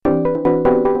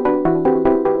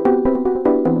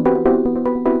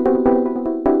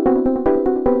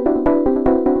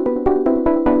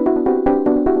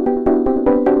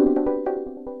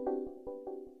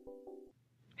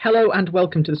Hello and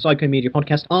welcome to the Psychomedia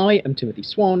Podcast. I am Timothy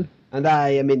Swan. And I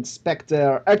am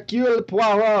Inspector Hercule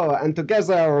Poirot, and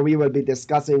together we will be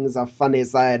discussing the funny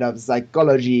side of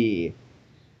psychology.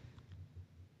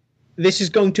 This is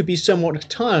going to be somewhat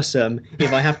tiresome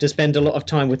if I have to spend a lot of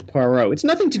time with Poirot. It's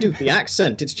nothing to do with the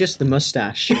accent, it's just the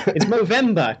mustache. It's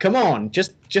Movember, come on,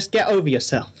 just get over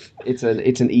yourself. It's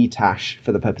an e-tash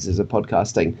for the purposes of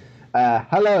podcasting.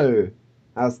 Hello,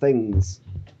 how's things?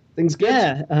 Things good?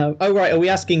 Yeah, right, are we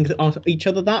asking each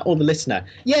other that or the listener?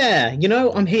 Yeah,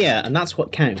 I'm here, and that's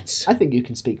what counts. I think you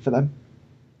can speak for them.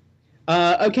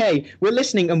 Okay, we're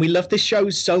listening and we love this show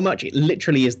so much. It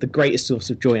literally is the greatest source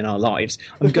of joy in our lives.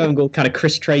 I'm going all kind of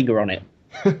Chris Traeger on it.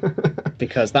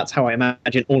 Because that's how I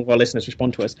imagine all of our listeners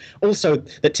respond to us. Also,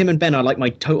 that Tim and Ben are like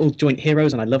my total joint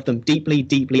heroes and I love them deeply,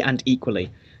 deeply and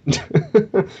equally.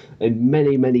 In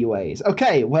many, many ways.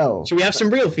 Okay, well... Should we have some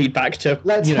real feedback to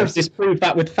disprove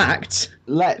that with facts?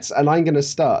 Let's, and I'm going to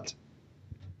start.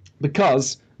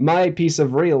 Because my piece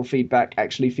of real feedback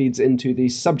actually feeds into the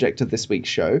subject of this week's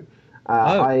show.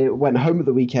 I went home at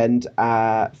the weekend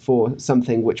for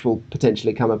something which will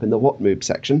potentially come up in the What Moob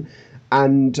section,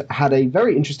 and had a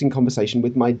very interesting conversation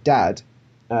with my dad,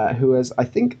 who has, I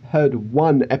think, heard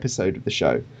one episode of the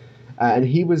show. And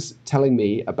he was telling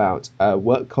me about a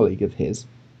work colleague of his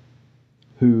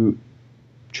who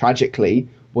tragically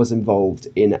was involved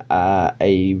in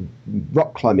a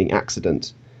rock climbing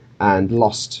accident and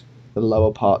lost the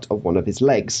lower part of one of his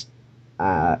legs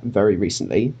very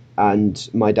recently. And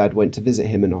my dad went to visit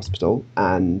him in hospital,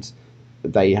 and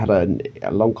they had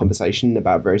a long conversation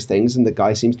about various things, and the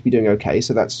guy seems to be doing okay,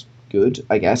 so that's good,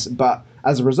 I guess. But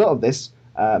as a result of this,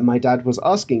 my dad was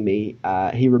asking me,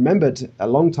 he remembered a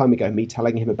long time ago me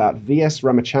telling him about V.S.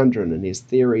 Ramachandran and his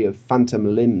theory of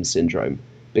phantom limb syndrome,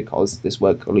 because this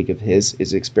work colleague of his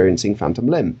is experiencing phantom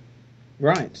limb.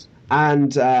 Right.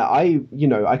 And I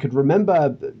could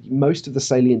remember most of the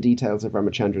salient details of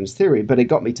Ramachandran's theory, but it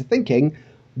got me to thinking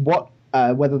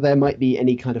whether there might be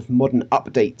any kind of modern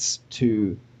updates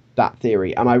to that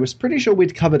theory. And I was pretty sure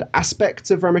we'd covered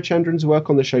aspects of Ramachandran's work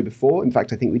on the show before. In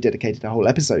fact, I think we dedicated a whole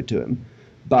episode to him.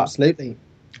 But absolutely.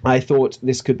 I thought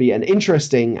this could be an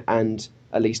interesting and,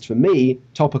 at least for me,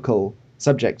 topical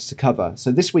subject to cover.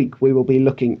 So this week we will be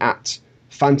looking at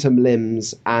phantom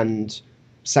limbs and,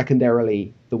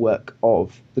 secondarily, the work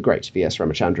of the great V.S.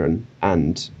 Ramachandran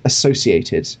and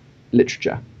associated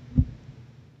literature.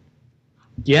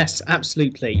 Yes,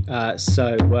 absolutely.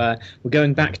 So we're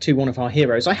going back to one of our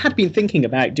heroes. I had been thinking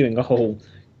about doing a whole,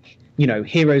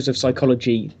 Heroes of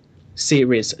Psychology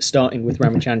series starting with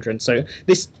Ramachandran. So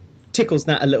this tickles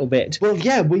that a little bit. Well,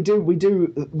 yeah, we do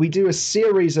a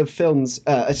series of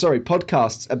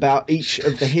podcasts about each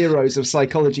of the heroes of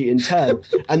psychology in turn,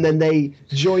 and then they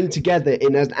join together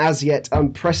in an as yet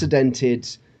unprecedented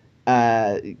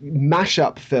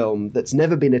mashup film that's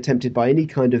never been attempted by any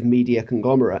kind of media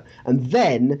conglomerate, and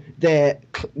then their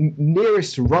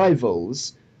nearest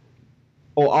rivals,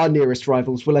 or our nearest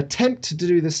rivals, will attempt to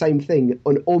do the same thing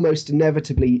and almost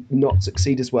inevitably not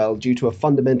succeed as well due to a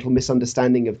fundamental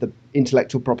misunderstanding of the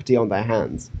intellectual property on their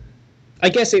hands. I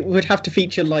guess it would have to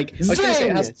feature take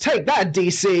that,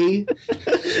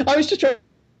 DC! I was just trying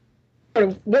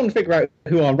one, figure out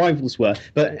who our rivals were,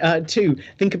 but two,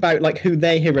 think about who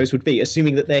their heroes would be,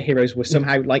 assuming that their heroes were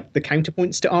somehow the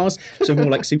counterpoints to ours, so more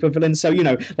like supervillains. So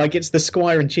it's the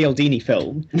Squire and Cialdini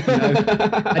film.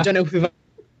 I don't know if we've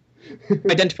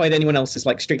identified anyone else as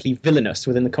strictly villainous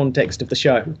within the context of the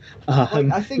show.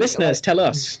 I think, listeners, tell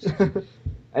us.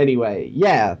 Anyway,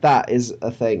 yeah, that is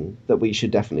a thing that we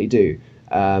should definitely do.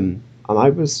 And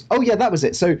that was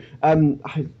it. So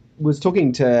I was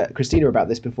talking to Christina about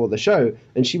this before the show,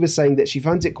 and she was saying that she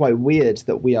finds it quite weird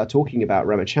that we are talking about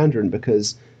Ramachandran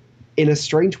because, in a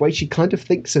strange way, she kind of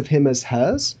thinks of him as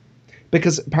hers,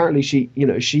 because apparently she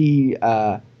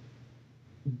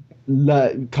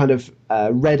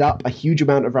read up a huge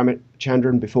amount of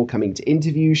Ramachandran before coming to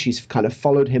interview. She's kind of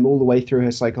followed him all the way through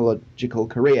her psychological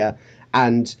career,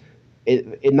 and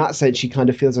in that sense, she kind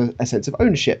of feels a sense of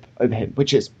ownership over him,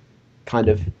 which is kind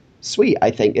of sweet, I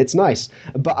think. It's nice.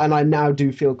 And I now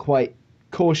do feel quite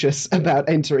cautious about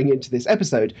entering into this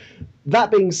episode. That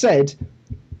being said,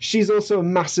 she's also a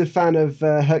massive fan of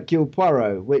Hercule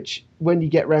Poirot, which, when you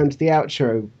get round to the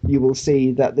outro, you will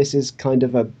see that this is kind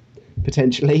of a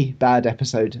potentially bad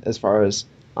episode as far as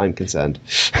I'm concerned.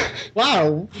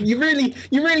 Wow, you really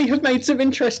have made some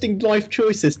interesting life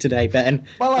choices today, Ben.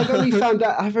 Well, I've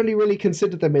only really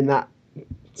considered them in that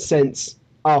sense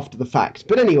after the fact.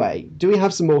 But anyway, do we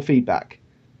have some more feedback?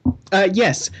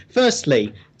 Yes.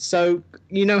 Firstly, So,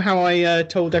 you know how I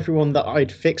told everyone that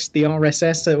I'd fixed the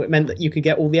RSS so it meant that you could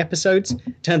get all the episodes?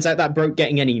 Turns out that broke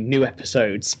getting any new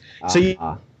episodes. So you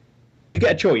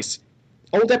get a choice.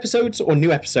 Old episodes or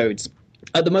new episodes.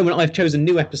 At the moment, I've chosen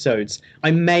new episodes.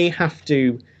 I may have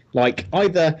to, like,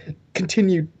 either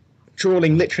continue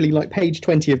trawling literally like page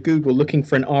 20 of Google looking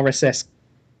for an RSS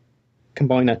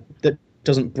combiner that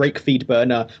doesn't break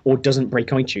FeedBurner or doesn't break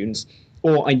iTunes,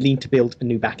 or I need to build a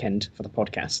new backend for the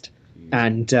podcast.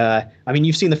 And, I mean,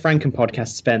 you've seen the Franken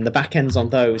podcasts, Ben. The backends on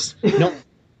those, not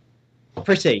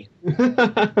pretty.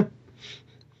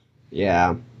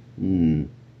 Yeah.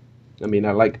 I mean,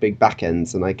 I like big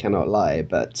backends, and I cannot lie,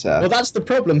 but... Well, that's the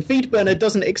problem. FeedBurner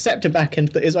doesn't accept a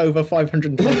backend that is over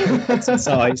 520 megabytes in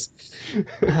size.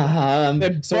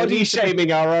 So body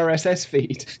shaming our RSS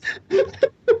feed.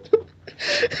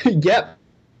 Yep.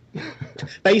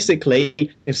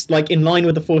 Basically, it's like in line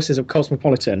with the forces of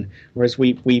Cosmopolitan, whereas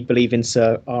we believe in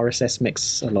Sir RSS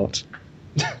Mix a lot.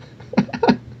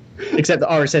 Except that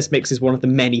RSS Mix is one of the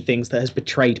many things that has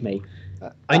betrayed me.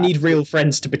 I need real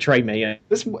friends to betray me.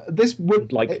 This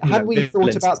would, like, had we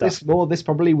thought about this more, this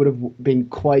probably would have been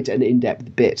quite an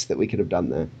in-depth bit that we could have done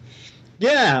there.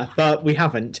 Yeah, but we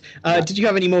haven't. Did you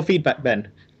have any more feedback, Ben?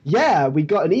 Yeah, we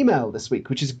got an email this week,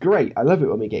 which is great. I love it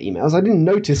when we get emails. I didn't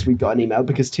notice we got an email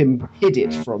because Tim hid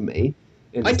it from me.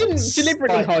 I didn't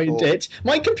deliberately hide it.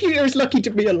 My computer is lucky to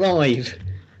be alive.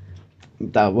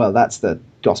 Well, that's the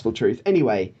gospel truth.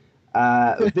 Anyway,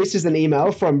 this is an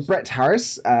email from Brett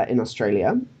Harris in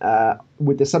Australia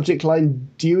with the subject line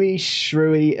Dewey,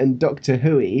 Shrewy, and Doctor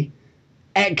Whoey.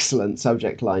 Excellent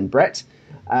subject line, Brett.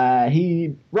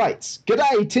 He writes,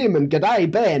 "G'day, Tim, and g'day,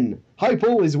 Ben. Hope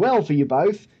all is well for you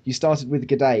both." You started with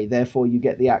g'day, therefore you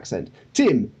get the accent.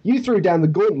 "Tim, you threw down the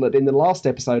gauntlet in the last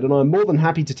episode, and I'm more than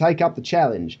happy to take up the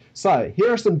challenge. So,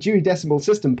 here are some Dewey Decimal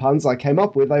System puns I came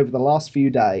up with over the last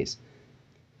few days.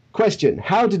 Question,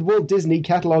 how did Walt Disney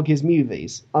catalogue his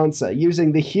movies? Answer,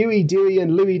 using the Huey, Dewey,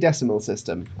 and Louis Decimal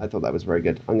System." I thought that was very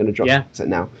good. I'm going to drop it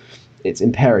now. It's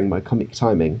impairing my comic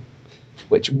timing,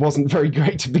 which wasn't very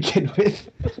great to begin with.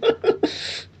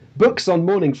 "Books on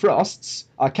morning frosts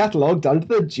are catalogued under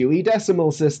the Dewey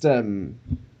Decimal System."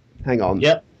 Hang on.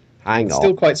 Yep. Hang on.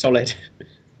 Still quite solid.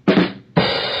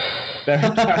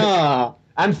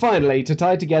 And finally, to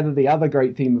tie together the other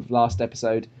great theme of last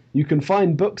episode, you can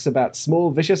find books about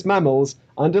small vicious mammals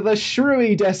under the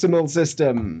Shrewy Decimal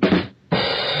System.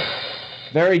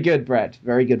 Very good, Brett.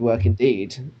 Very good work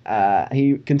indeed.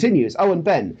 He continues. "Oh, and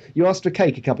Ben, you asked for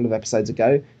cake a couple of episodes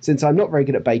ago. Since I'm not very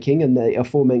good at baking and the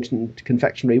aforementioned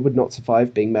confectionery would not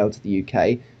survive being mailed to the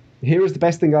UK, here is the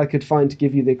best thing I could find to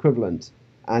give you the equivalent.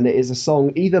 And it is a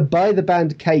song either by the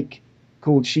band Cake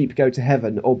called Sheep Go to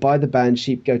Heaven or by the band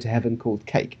Sheep Go to Heaven called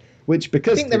Cake. Which,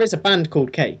 because... I think there is a band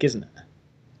called Cake, isn't there?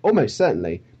 Almost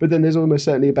certainly. But then there's almost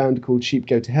certainly a band called Sheep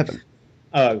Go to Heaven.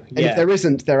 Oh, yeah. And if there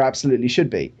isn't, there absolutely should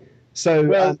be.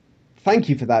 So, thank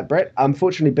you for that, Brett.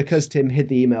 Unfortunately, because Tim hid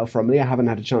the email from me, I haven't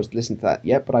had a chance to listen to that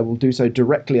yet, but I will do so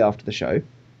directly after the show.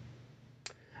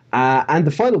 And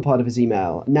the final part of his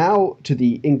email, now to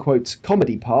the, in quotes,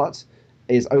 comedy part,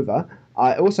 is over.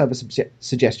 I also have a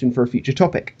suggestion for a future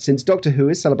topic. Since Doctor Who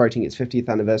is celebrating its 50th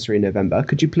anniversary in November,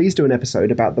 could you please do an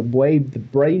episode about the way the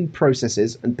brain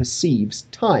processes and perceives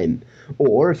time?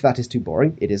 Or, if that is too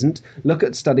boring, it isn't, look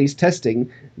at studies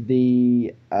testing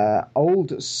the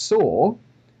old saw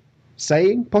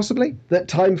saying, possibly, that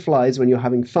time flies when you're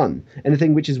having fun.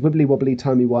 Anything which is wibbly-wobbly,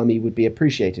 timey-wimey would be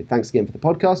appreciated. Thanks again for the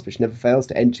podcast, which never fails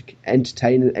to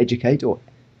entertain and educate, or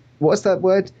what's that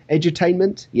word?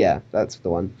 Edutainment? Yeah, that's the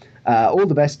one. All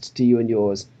the best to you and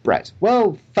yours, Brett.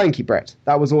 Well, thank you, Brett.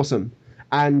 That was awesome.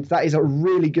 And that is a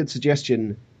really good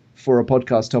suggestion for a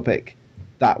podcast topic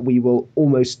that we will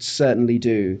almost certainly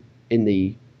do in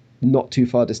the not too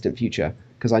far distant future,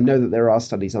 because I know that there are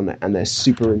studies on it and they're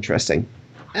super interesting.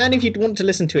 And if you'd want to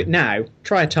listen to it now,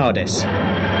 try a TARDIS.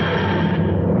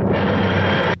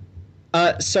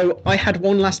 So I had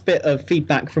one last bit of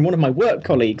feedback from one of my work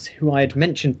colleagues who I had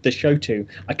mentioned the show to.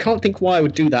 I can't think why I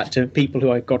would do that to people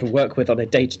who I've got to work with on a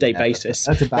day-to-day basis.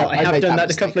 But I have done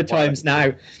that a couple of times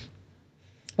now.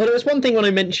 Well, there was one thing when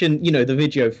I mentioned, the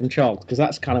video from Charles, because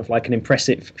that's kind of like an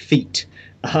impressive feat.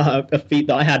 A feat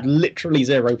that I had literally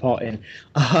zero part in.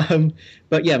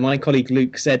 But yeah, my colleague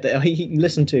Luke said that he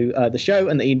listened to the show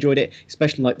and that he enjoyed it,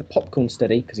 especially like the popcorn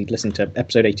study, because he'd listened to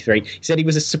episode 83. He said he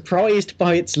was surprised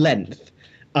by its length.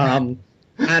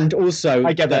 And also...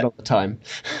 I get that all the time.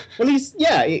 Well,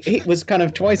 it was kind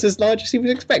of twice as large as he was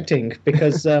expecting,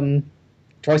 because...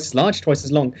 twice as large, twice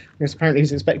as long. Because apparently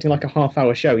he's expecting like a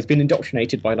half-hour show. He's been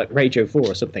indoctrinated by like Radio 4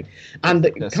 or something. And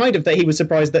kind of that he was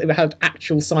surprised that it had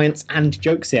actual science and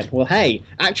jokes in. Well, hey,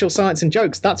 actual science and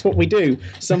jokes, that's what we do.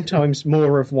 Sometimes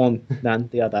more of one than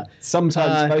the other.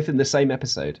 Sometimes both in the same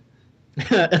episode.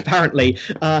 Apparently.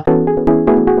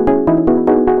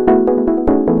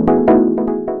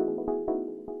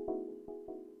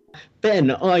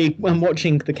 Ben, I am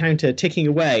watching the counter ticking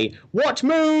away. What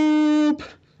moob?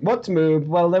 What moob?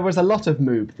 Well, there was a lot of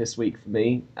moob this week for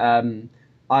me.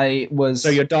 So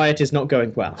your diet is not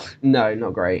going well? No,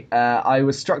 not great. I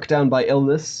was struck down by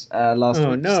illness last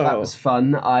week. No. So that was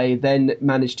fun. I then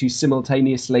managed to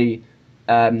simultaneously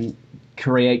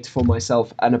create for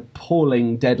myself an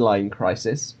appalling deadline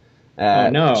crisis.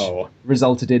 Which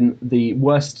resulted in the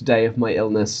worst day of my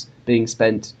illness being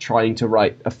spent trying to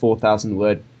write a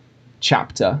 4,000-word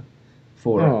chapter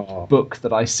for a book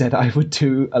that I said I would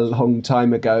do a long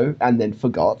time ago and then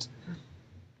forgot.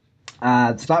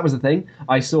 So that was the thing.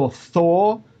 I saw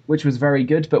Thor, which was very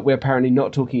good, but we're apparently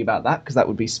not talking about that because that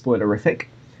would be spoilerific.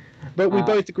 But we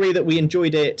both agree that we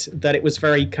enjoyed it, that it was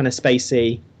very kind of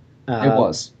spacey. It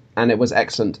was, and it was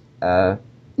excellent.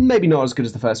 Maybe not as good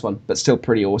as the first one, but still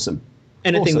pretty awesome.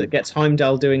 Anything that gets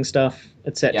Heimdall doing stuff,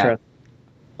 etc.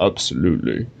 Yeah.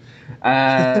 Absolutely.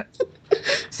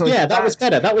 So yeah, that was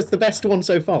better. That was the best one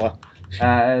so far.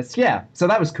 So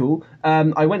that was cool.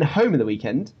 I went home in the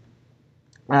weekend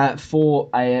for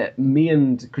me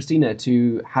and Christina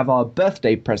to have our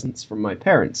birthday presents from my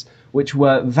parents, which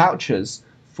were vouchers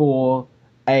for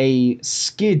a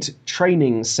skid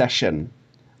training session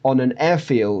on an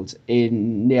airfield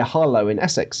near Harlow in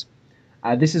Essex.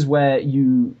 This is where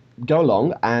you go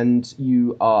along and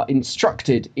you are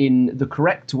instructed in the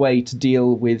correct way to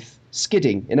deal with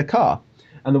skidding in a car.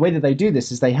 And the way that they do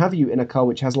this is they have you in a car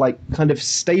which has like kind of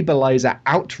stabilizer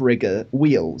outrigger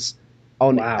wheels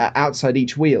on outside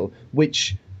each wheel,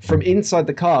 which from inside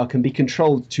the car can be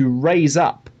controlled to raise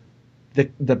up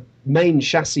the main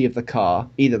chassis of the car,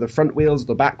 either the front wheels or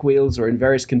the back wheels or in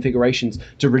various configurations,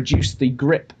 to reduce the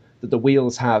grip that the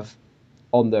wheels have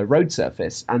on the road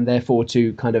surface, and therefore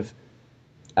to kind of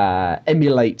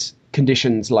emulate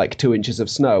conditions like 2 inches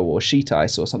of snow or sheet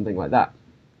ice or something like that.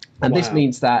 And this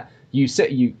means that me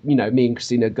and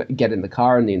Christina get in the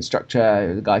car, and the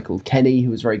instructor, a guy called Kenny,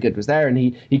 who was very good, was there, and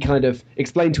he kind of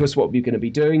explained to us what we were going to be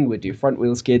doing. We'd do front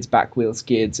wheel skids, back wheel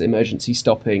skids, emergency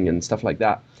stopping, and stuff like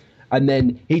that. And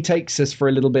then he takes us for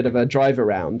a little bit of a drive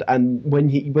around, and when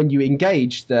you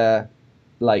engage the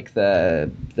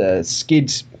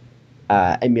skid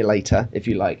emulator, if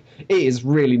you like, it is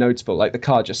really noticeable. Like the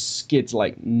car just skids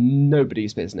like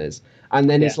nobody's business, and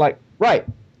then it's like, right,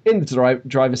 in the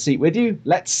driver's seat with you,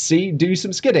 let's do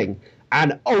some skidding.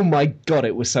 And oh my god,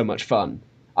 it was so much fun.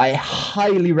 I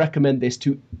highly recommend this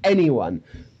to anyone,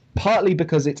 partly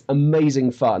because it's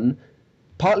amazing fun,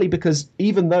 partly because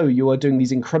even though you are doing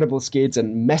these incredible skids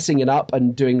and messing it up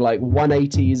and doing like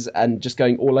 180s and just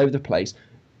going all over the place,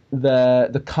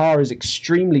 the car is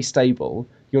extremely stable.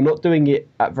 You're not doing it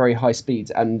at very high speeds,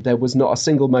 and there was not a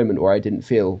single moment where I didn't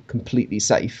feel completely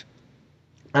safe.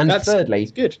 And thirdly,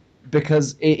 good,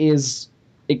 because it is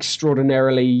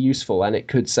extraordinarily useful and it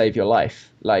could save your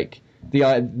life. Like the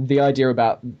idea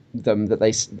about them that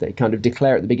they kind of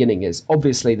declare at the beginning is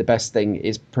obviously the best thing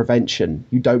is prevention.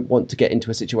 You don't want to get into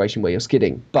a situation where you're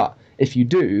skidding, but if you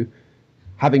do,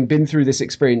 having been through this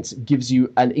experience gives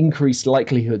you an increased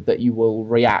likelihood that you will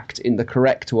react in the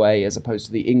correct way as opposed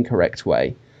to the incorrect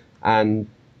way. And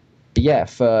yeah,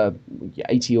 for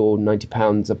 80 or 90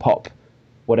 pounds a pop,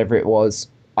 whatever it was,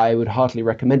 I would heartily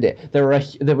recommend it. There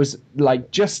was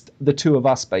like just the two of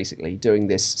us basically doing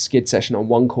this skid session on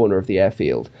one corner of the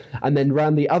airfield, and then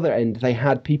round the other end they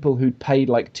had people who'd paid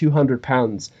like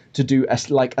 £200 to do a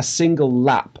single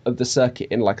lap of the circuit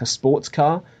in like a sports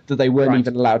car that they weren't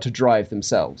even allowed to drive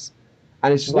themselves.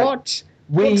 And it's just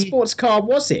what sports car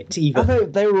was it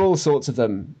even? There were all sorts of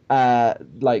them.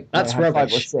 That's rubbish.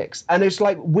 5 or 6, and it's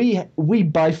like we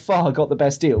by far got the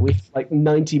best deal. We had like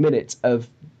 90 minutes of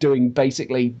doing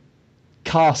basically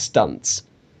car stunts,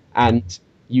 and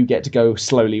you get to go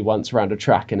slowly once around a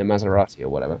track in a Maserati or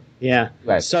whatever. Yeah.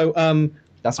 Right. So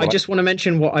I just want to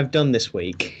mention what I've done this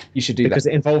week. You should do because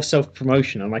that. It involves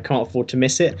self-promotion and I can't afford to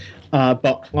miss it.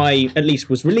 But I at least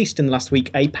was released in the last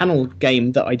week a panel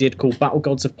game that I did called Battle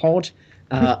Gods of Pod.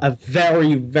 A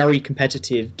very, very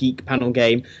competitive geek panel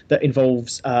game that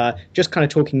involves just kind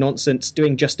of talking nonsense,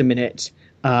 doing just a minute,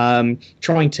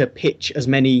 trying to pitch as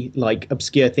many like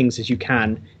obscure things as you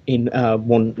can in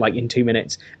in 2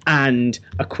 minutes, and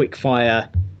a quick fire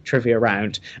trivia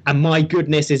round. And my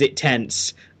goodness, is it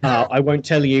tense. I won't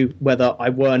tell you whether I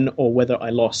won or whether I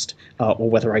lost or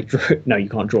whether I drew. No, you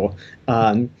can't draw.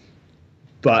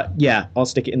 But yeah, I'll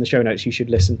stick it in the show notes. You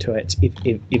should listen to it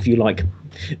if you like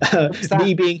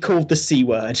me being called the C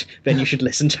word. Then you should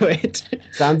listen to it.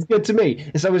 Sounds good to me.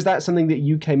 So is that something that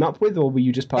you came up with, or were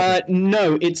you just part of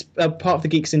No, it's part of the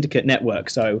Geek Syndicate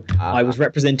network. So I was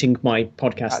representing my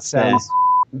podcast. That sounds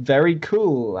very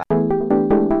cool.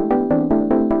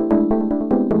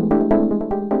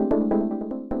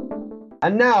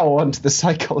 And now on to the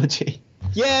psychology.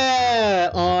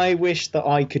 Yeah, I wish that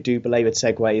I could do belaboured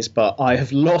segues, but I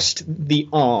have lost the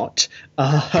art.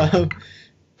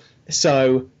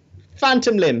 So,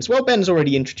 phantom limbs. Well, Ben's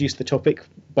already introduced the topic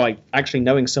by actually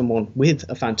knowing someone with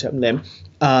a phantom limb.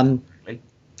 And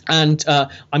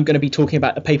I'm going to be talking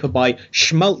about a paper by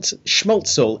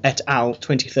Schmaltzel et al.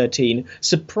 2013.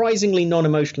 Surprisingly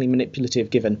non-emotionally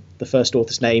manipulative, given the first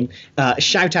author's name.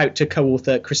 Shout out to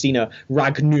co-author Christina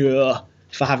Ragnur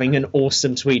for having an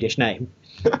awesome Swedish name.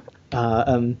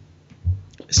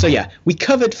 So yeah, we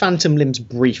covered phantom limbs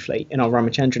briefly in our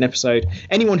Ramachandran episode.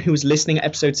 Anyone who was listening at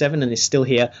episode 7 and is still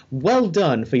here, well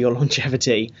done for your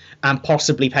longevity and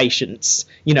possibly patience.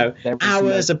 You know,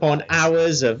 hours upon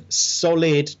hours of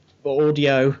solid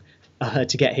audio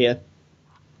to get here.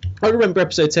 I remember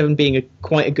episode 7 being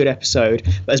quite a good episode,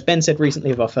 but as Ben said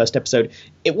recently of our first episode,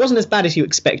 it wasn't as bad as you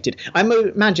expected. I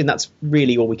imagine that's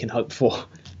really all we can hope for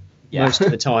most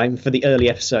of the time for the early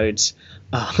episodes.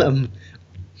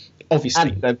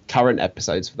 Obviously. And the current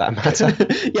episodes, for that matter.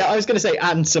 Yeah, I was going to say,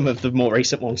 and some of the more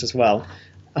recent ones as well.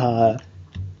 I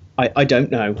don't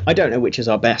know. I don't know which is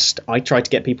our best. I tried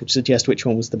to get people to suggest which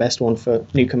one was the best one for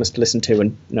newcomers to listen to,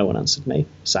 and no one answered me.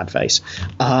 Sad face.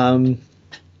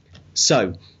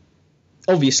 So,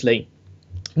 obviously,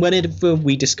 whenever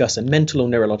we discuss a mental or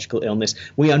neurological illness,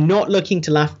 we are not looking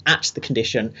to laugh at the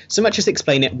condition so much as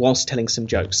explain it whilst telling some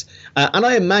jokes. And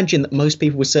I imagine that most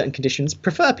people with certain conditions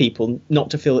prefer people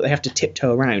not to feel that they have to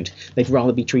tiptoe around. They'd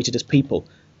rather be treated as people.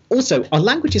 Also, our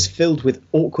language is filled with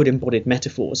awkward embodied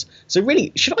metaphors. So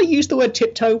really, should I use the word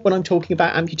tiptoe when I'm talking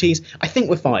about amputees? I think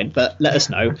we're fine, but let us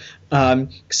know.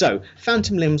 So,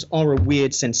 phantom limbs are a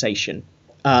weird sensation.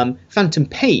 Phantom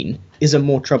pain is a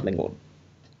more troubling one.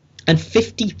 And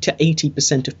 50 to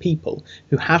 80% of people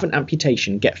who have an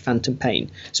amputation get phantom pain.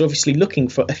 So obviously looking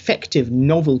for effective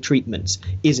novel treatments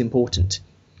is important.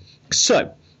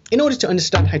 So, in order to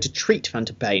understand how to treat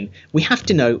phantom pain, we have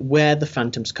to know where the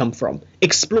phantoms come from.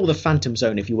 Explore the phantom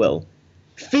zone, if you will.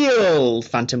 Feel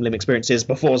phantom limb experiences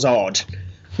before Zod.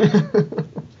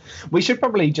 We should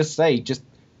probably just say,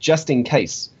 just in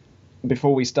case,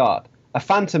 before we start, a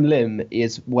phantom limb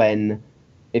is when,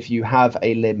 if you have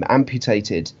a limb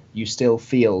amputated, you still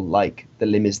feel like the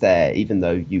limb is there, even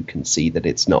though you can see that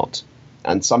it's not.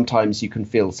 And sometimes you can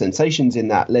feel sensations in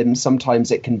that limb.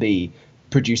 Sometimes it can be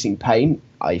producing pain,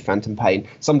 i.e. phantom pain.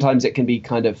 Sometimes it can be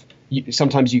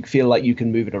sometimes you feel like you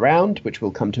can move it around, which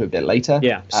we'll come to a bit later.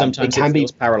 Yeah, sometimes it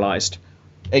feels paralyzed.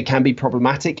 It can be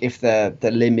problematic if the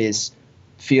limb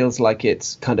feels like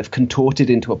it's kind of contorted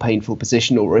into a painful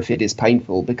position, or if it is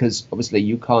painful, because obviously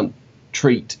you can't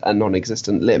treat a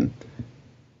non-existent limb.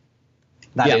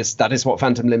 That is what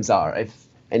phantom limbs are. If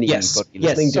anybody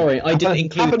listening, sorry, I didn't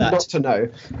include that. Not to know.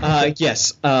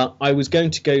 I'm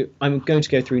going to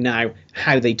go through now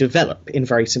how they develop in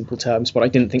very simple terms, but I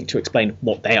didn't think to explain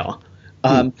what they are.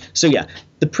 So yeah,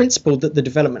 the principle that the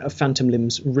development of phantom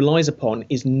limbs relies upon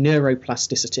is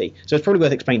neuroplasticity. So it's probably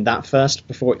worth explaining that first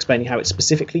before explaining how it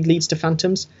specifically leads to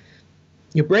phantoms.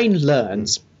 Your brain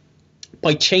learns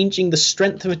by changing the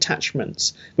strength of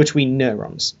attachments between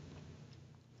neurons.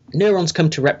 Neurons come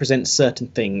to represent certain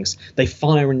things. They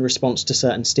fire in response to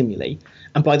certain stimuli.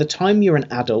 And by the time you're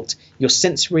an adult, your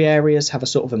sensory areas have a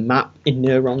sort of a map in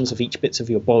neurons of each bits of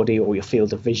your body, or your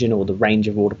field of vision, or the range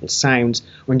of audible sounds,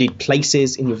 or indeed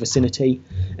places in your vicinity.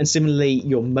 And similarly,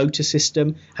 your motor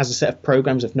system has a set of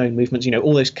programs of known movements. You know,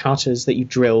 all those katas that you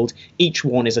drilled, each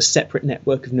one is a separate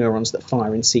network of neurons that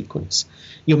fire in sequence.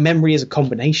 Your memory is a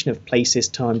combination of places,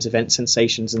 times, events,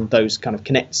 sensations, and those kind of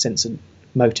connect sense and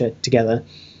motor together.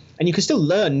 And you can still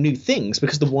learn new things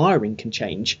because the wiring can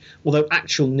change, although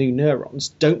actual new neurons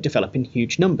don't develop in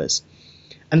huge numbers.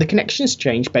 And the connections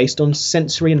change based on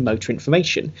sensory and motor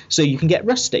information, so you can get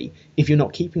rusty if you're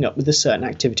not keeping up with a certain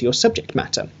activity or subject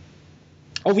matter.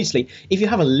 Obviously, if you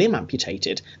have a limb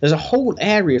amputated, there's a whole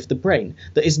area of the brain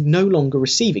that is no longer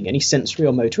receiving any sensory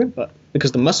or motor input,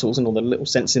 because the muscles and all the little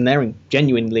sensors in there,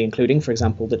 genuinely including, for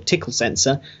example, the tickle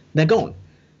sensor, they're gone.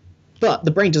 But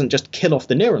the brain doesn't just kill off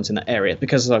the neurons in that area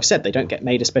because, as I've said, they don't get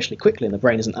made especially quickly and the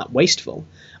brain isn't that wasteful.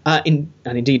 And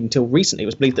indeed, until recently, it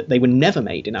was believed that they were never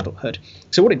made in adulthood.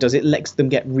 So what it does, it lets them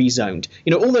get rezoned.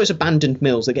 All those abandoned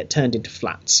mills that get turned into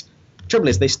flats. Trouble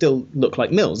is, they still look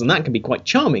like mills, and that can be quite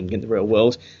charming in the real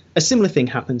world. A similar thing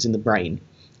happens in the brain.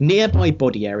 Nearby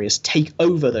body areas take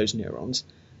over those neurons,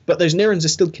 but those neurons are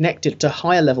still connected to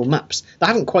higher level maps that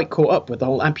haven't quite caught up with the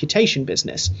whole amputation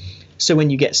business. So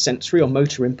when you get sensory or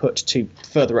motor input to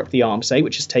further up the arm, say,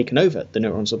 which has taken over the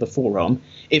neurons of the forearm,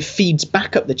 it feeds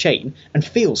back up the chain and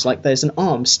feels like there's an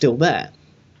arm still there.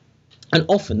 And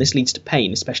often this leads to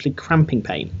pain, especially cramping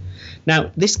pain.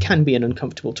 Now, this can be an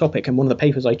uncomfortable topic, and one of the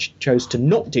papers I chose to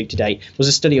not do today was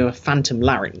a study of a phantom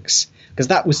larynx, because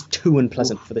that was too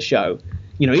unpleasant for the show.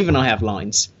 Even I have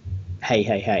lines. Hey,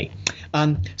 hey, hey.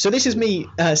 So this is me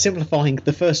simplifying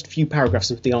the first few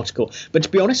paragraphs of the article. But to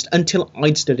be honest, until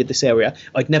I'd studied this area,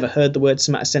 I'd never heard the word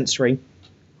somatosensory.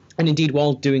 And indeed,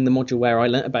 while doing the module where I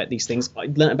learnt about these things, I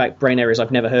learnt about brain areas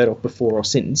I've never heard of before or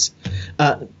since.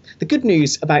 The good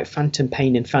news about phantom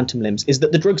pain and phantom limbs is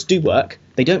that the drugs do work,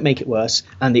 they don't make it worse,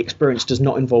 and the experience does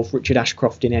not involve Richard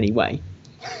Ashcroft in any way.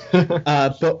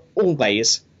 But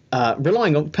always,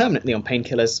 relying permanently on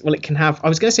painkillers, well, it can have, I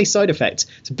was going to say side effects.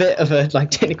 It's a bit of a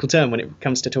technical term when it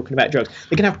comes to talking about drugs.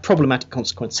 They can have problematic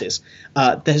consequences.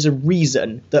 There's a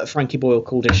reason that Frankie Boyle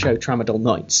called his show Tramadol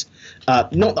Nights.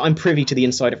 Not that I'm privy to the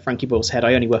inside of Frankie Boyle's head.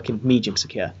 I only work in medium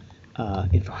secure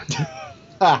environment.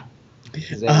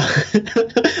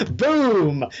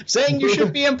 Boom! Saying you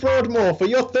should be employed more for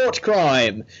your thought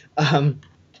crime. I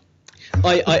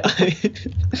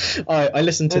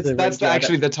listened to That's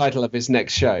actually the title of his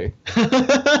next show.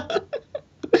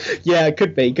 Yeah, it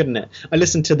could be, couldn't it? I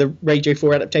listened to the Radio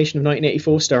 4 adaptation of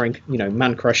 1984 starring,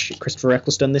 man crush Christopher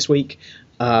Eccleston this week,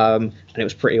 and it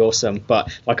was pretty awesome.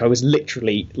 But I was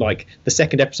literally the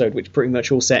second episode, which pretty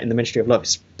much all set in the Ministry of Love,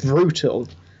 is brutal.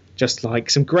 Just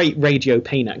some great radio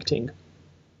pain acting.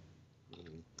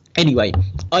 Anyway,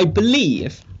 I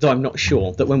believe, though I'm not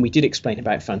sure, that when we did explain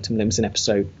about phantom limbs in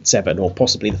episode 7, or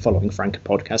possibly the following Franken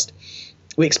podcast,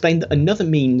 we explained that another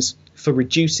means for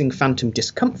reducing phantom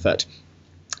discomfort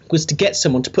was to get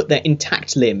someone to put their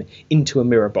intact limb into a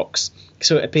mirror box,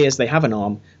 so it appears they have an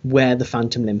arm where the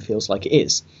phantom limb feels like it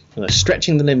is.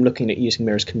 Stretching the limb looking at using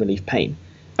mirrors can relieve pain.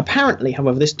 Apparently,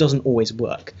 however, this doesn't always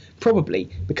work, probably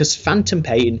because phantom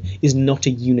pain is not a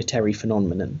unitary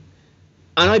phenomenon.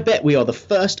 And I bet we are the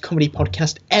first comedy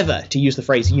podcast ever to use the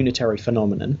phrase unitary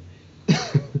phenomenon.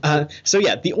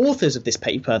 The authors of this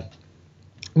paper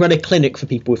run a clinic for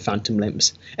people with phantom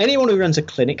limbs. Anyone who runs a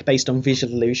clinic based on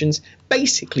visual illusions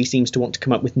basically seems to want to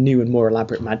come up with new and more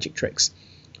elaborate magic tricks.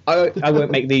 I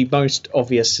won't make the most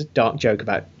obvious dark joke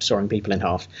about sawing people in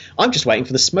half. I'm just waiting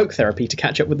for the smoke therapy to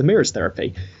catch up with the mirrors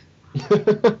therapy.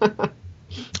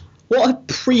 What had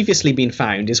previously been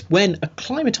found is when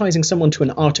acclimatizing someone to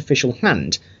an artificial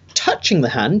hand, touching the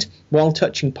hand while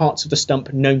touching parts of the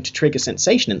stump known to trigger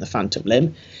sensation in the phantom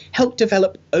limb helped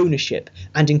develop ownership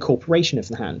and incorporation of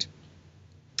the hand.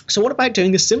 So what about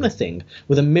doing a similar thing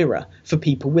with a mirror for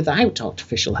people without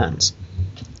artificial hands?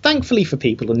 Thankfully for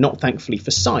people and not thankfully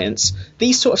for science,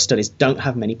 these sort of studies don't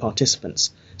have many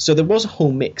participants. So there was a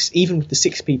whole mix, even with the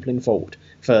 6 people involved,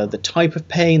 for the type of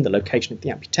pain, the location of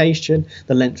the amputation,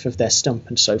 the length of their stump,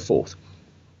 and so forth.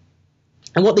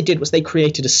 And what they did was they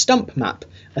created a stump map,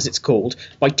 as it's called,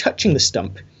 by touching the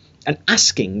stump and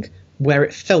asking where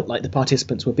it felt like the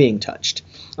participants were being touched.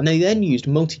 And they then used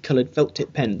multicoloured felt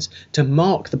tip pens to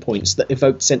mark the points that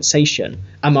evoked sensation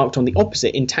and marked on the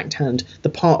opposite intact hand the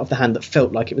part of the hand that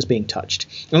felt like it was being touched.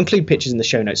 I'll include pictures in the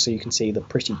show notes so you can see the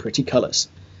pretty colours.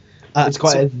 It's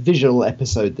quite a visual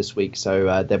episode this week,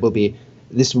 so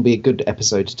this will be a good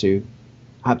episode to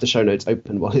have the show notes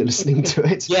open while you're listening to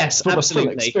it. Yes,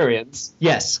 absolutely. Experience.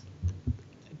 Yes,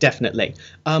 definitely.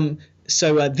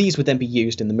 So these would then be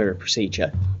used in the mirror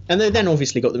procedure. And they then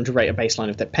obviously got them to rate a baseline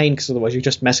of their pain, because otherwise you're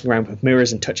just messing around with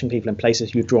mirrors and touching people in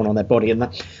places you've drawn on their body. And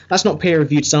that's not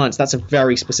peer-reviewed science. That's a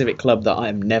very specific club that I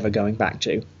am never going back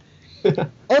to.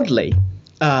 Oddly,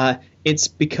 it's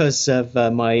because of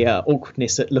my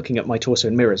awkwardness at looking at my torso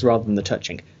in mirrors rather than the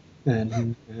touching.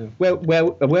 Where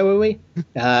were we?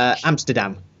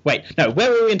 Amsterdam. Wait, no,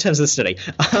 where were we in terms of the study?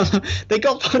 They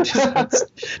got participants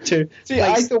to... See,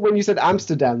 I thought when you said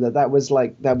Amsterdam that was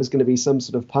going to be some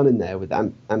sort of pun in there with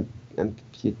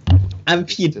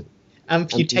amputated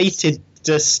Amsterdam.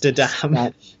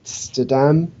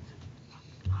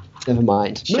 Never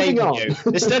mind. Moving on.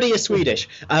 The study is Swedish.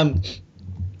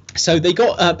 So they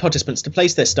got participants to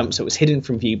place their stump so it was hidden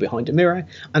from view behind a mirror,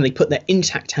 and they put their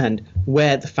intact hand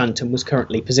where the phantom was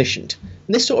currently positioned.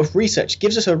 And this sort of research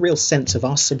gives us a real sense of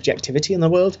our subjectivity in the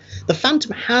world. The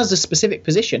phantom has a specific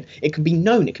position. It can be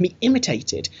known, it can be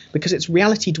imitated, because its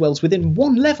reality dwells within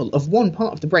one level of one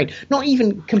part of the brain, not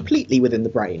even completely within the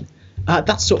brain.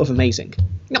 That's sort of amazing.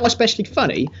 Not especially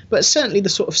funny, but certainly the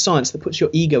sort of science that puts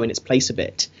your ego in its place a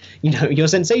bit. You know, your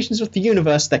sensations of the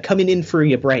universe, they're coming in through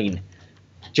your brain.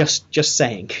 Just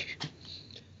saying.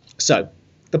 So,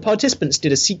 the participants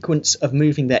did a sequence of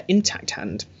moving their intact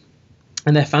hand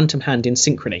and their phantom hand in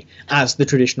synchrony, as the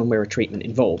traditional mirror treatment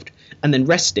involved, and then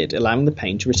rested, allowing the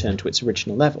pain to return to its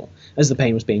original level, as the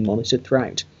pain was being monitored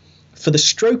throughout. For the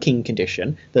stroking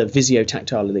condition, the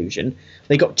visiotactile illusion,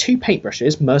 they got 2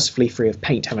 paintbrushes, mercifully free of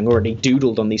paint, having already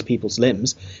doodled on these people's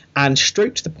limbs, and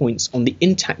stroked the points on the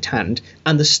intact hand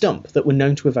and the stump that were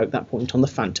known to evoke that point on the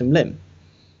phantom limb.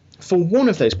 For one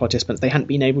of those participants, they hadn't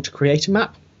been able to create a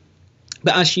map,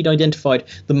 but as she'd identified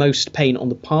the most pain on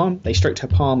the palm, they stroked her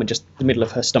palm and just the middle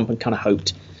of her stump and kind of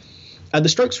hoped. The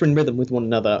strokes were in rhythm with one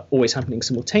another, always happening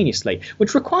simultaneously,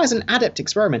 which requires an adept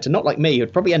experimenter, not like me,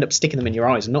 who'd probably end up sticking them in your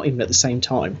eyes and not even at the same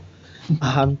time.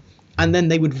 And then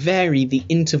they would vary the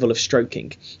interval of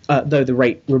stroking, though the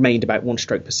rate remained about 1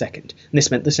 stroke per second. And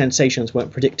this meant the sensations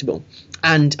weren't predictable.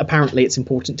 And apparently it's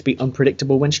important to be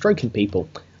unpredictable when stroking people.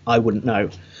 I wouldn't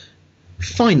know.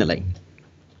 Finally,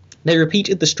 they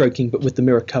repeated the stroking but with the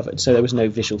mirror covered, so there was no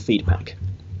visual feedback.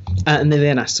 And they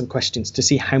then asked some questions to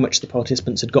see how much the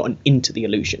participants had gotten into the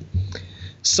illusion.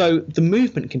 So the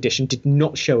movement condition did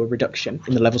not show a reduction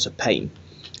in the levels of pain.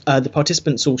 The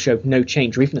participants all showed no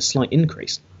change or even a slight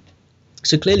increase.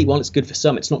 So clearly, while it's good for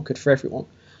some, it's not good for everyone.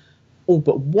 All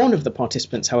but one of the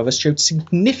participants, however, showed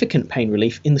significant pain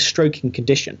relief in the stroking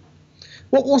condition.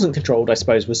 What wasn't controlled, I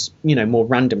suppose, was, more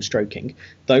random stroking,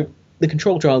 though the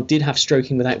control trial did have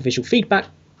stroking without visual feedback,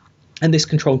 and this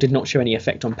control did not show any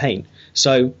effect on pain.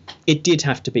 So it did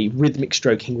have to be rhythmic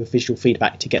stroking with visual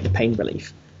feedback to get the pain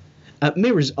relief.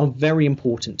 Mirrors are very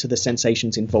important to the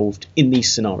sensations involved in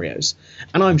these scenarios,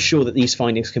 and I'm sure that these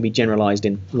findings can be generalised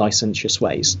in licentious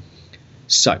ways.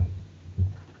 So,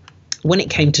 when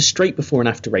it came to straight before and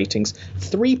after ratings,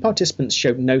 3 participants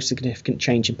showed no significant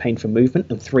change in pain for movement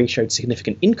and 3 showed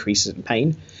significant increases in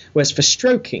pain, whereas for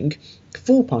stroking,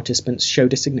 4 participants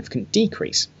showed a significant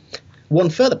decrease. 1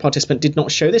 further participant did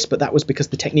not show this, but that was because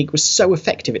the technique was so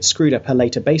effective it screwed up her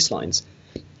later baselines.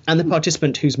 And the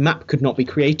participant whose map could not be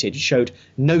created showed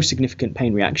no significant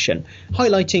pain reaction,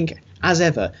 highlighting, as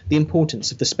ever, the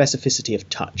importance of the specificity of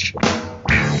touch.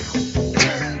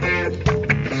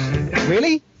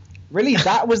 Really? Really?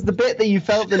 That was the bit that you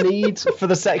felt the need for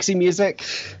the sexy music?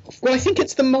 Well, I think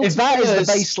it's the multi. If that is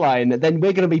the baseline, then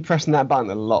we're going to be pressing that button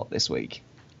a lot this week.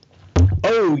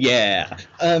 Oh, yeah.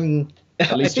 At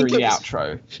least during the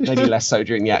outro. Maybe less so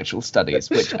during the actual studies,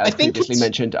 which, as previously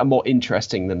mentioned, are more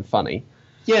interesting than funny.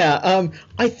 Yeah,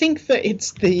 I think that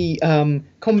it's the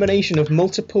combination of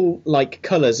multiple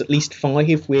colours, at least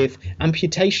 5, with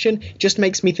amputation. Just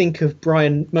makes me think of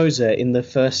Brian Moser in the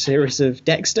first series of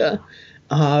Dexter.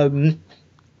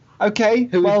 Okay,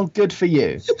 well, good for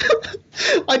you.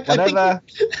 Whatever.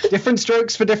 Different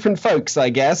strokes for different folks, I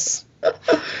guess.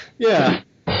 Yeah.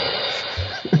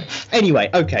 Anyway,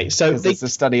 okay, so it's a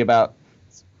study about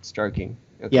stroking.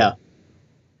 Okay.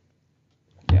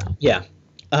 Yeah.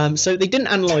 So they didn't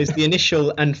analyse the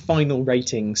initial and final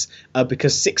ratings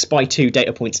because 6x2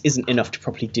 data points isn't enough to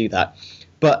properly do that.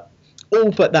 But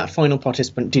all but that final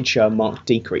participant did show a marked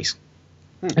decrease.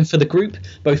 And for the group,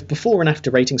 both before and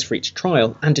after ratings for each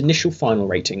trial and initial final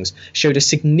ratings showed a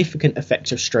significant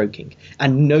effect of stroking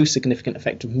and no significant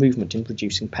effect of movement in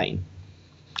reducing pain.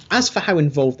 As for how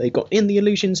involved they got in the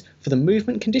illusions, for the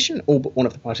movement condition, all but one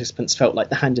of the participants felt like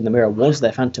the hand in the mirror was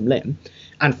their phantom limb,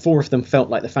 and 4 of them felt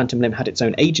like the phantom limb had its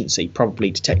own agency,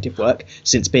 probably detective work,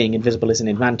 since being invisible is an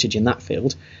advantage in that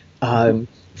field.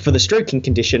 For the stroking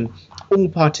condition, all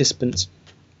participants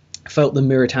felt the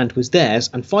mirrored hand was theirs,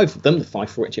 and 5 of them, the 5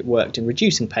 for which it worked in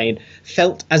reducing pain,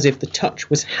 felt as if the touch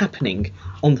was happening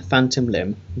on the phantom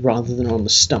limb rather than on the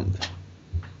stump.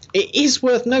 It is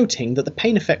worth noting that the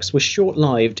pain effects were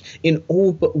short-lived in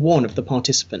all but one of the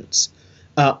participants.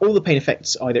 All the pain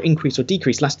effects, either increase or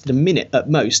decrease, lasted a minute at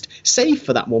most, save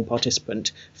for that one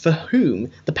participant, for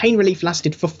whom the pain relief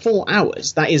lasted for 4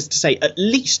 hours. That is to say, at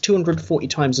least 240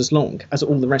 times as long as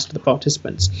all the rest of the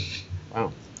participants.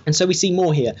 Wow. And so we see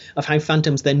more here of how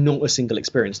phantoms, they're not a single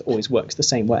experience that always works the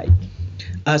same way.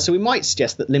 So we might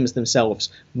suggest that limbs themselves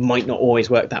might not always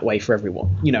work that way for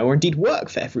everyone, or indeed work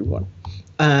for everyone.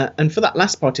 And for that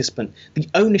last participant, the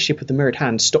ownership of the mirrored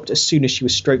hand stopped as soon as she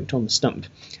was stroked on the stump,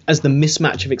 as the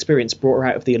mismatch of experience brought her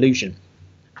out of the illusion.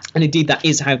 And indeed, that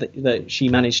is how she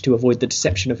managed to avoid the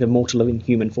deception of immortal in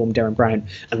human form Derren Brown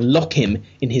and lock him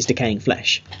in his decaying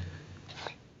flesh.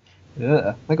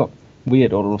 Yeah, they got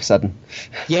weird all of a sudden.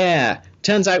 Yeah,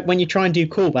 turns out when you try and do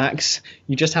callbacks,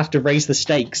 you just have to raise the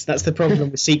stakes. That's the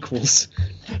problem with sequels.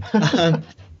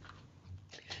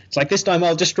 It's like, this time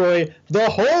I'll destroy the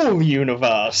whole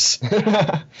universe.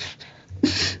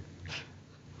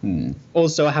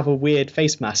 Also, I have a weird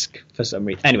face mask for some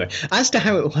reason. Anyway, as to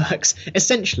how it works,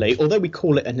 essentially, although we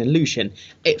call it an illusion,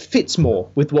 it fits more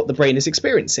with what the brain is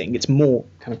experiencing. It's more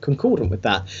kind of concordant with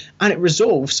that, and it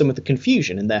resolves some of the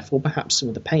confusion and therefore perhaps some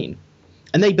of the pain.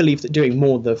 And they believe that doing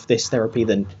more of this therapy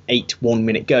than 8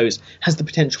 1-minute goes has the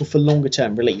potential for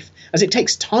longer-term relief, as it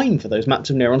takes time for those maps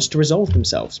of neurons to resolve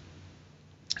themselves.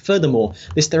 Furthermore,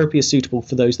 this therapy is suitable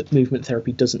for those that movement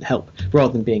therapy doesn't help,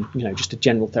 rather than being, just a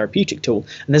general therapeutic tool.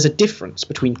 And there's a difference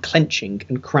between clenching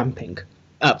and cramping.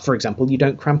 For example, you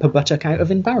don't cramp a buttock out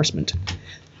of embarrassment.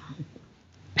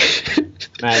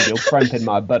 Man, you're cramping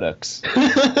my buttocks.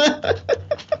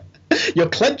 You're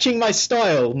clenching my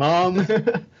style, Mom.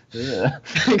 Yeah.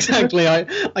 Exactly.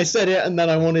 I said it and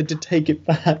then I wanted to take it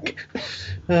back.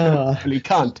 Well, you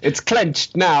can't. It's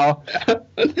clenched now.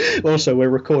 Also, we're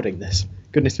recording this.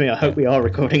 Goodness me, I hope we are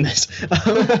recording this.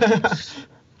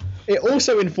 It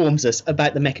also informs us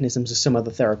about the mechanisms of some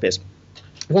other therapies.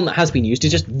 One that has been used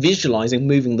is just visualising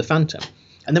moving the phantom.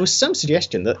 And there was some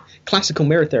suggestion that classical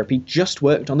mirror therapy just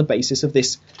worked on the basis of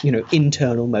this,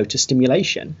 internal motor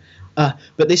stimulation.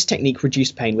 But this technique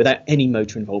reduced pain without any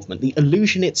motor involvement. The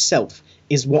illusion itself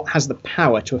is what has the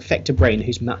power to affect a brain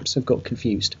whose maps have got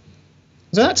confused.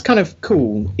 So that's kind of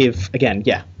cool if, again,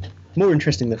 more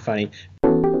interesting than funny.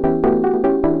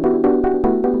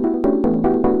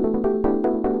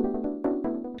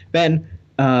 Ben,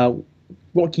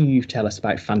 what can you tell us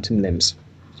about phantom limbs?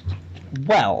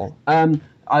 Well, I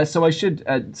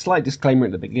should, slight disclaimer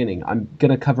at the beginning, I'm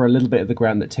going to cover a little bit of the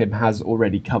ground that Tim has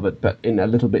already covered, but in a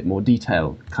little bit more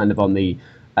detail, kind of on the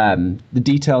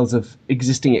details of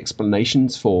existing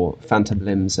explanations for phantom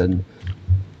limbs and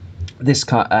this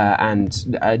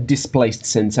and displaced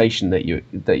sensation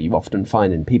that you often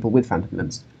find in people with phantom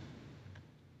limbs.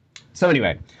 So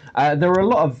anyway, there are a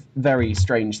lot of very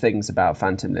strange things about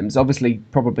phantom limbs. Obviously,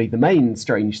 probably the main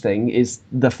strange thing is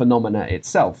the phenomena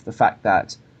itself, the fact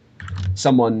that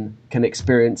someone can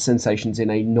experience sensations in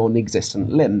a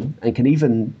non-existent limb and can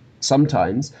even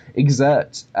sometimes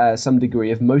exert some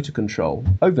degree of motor control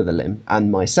over the limb.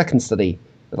 And my second study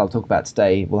that I'll talk about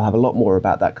today will have a lot more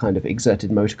about that kind of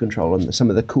exerted motor control and some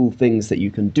of the cool things that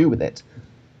you can do with it.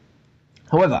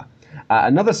 However,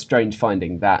 another strange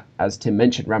finding that, as Tim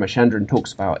mentioned, Ramachandran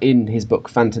talks about in his book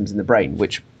Phantoms in the Brain,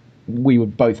 which we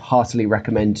would both heartily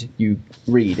recommend you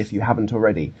read if you haven't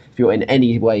already, if you're in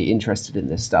any way interested in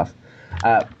this stuff.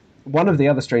 One of the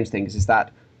other strange things is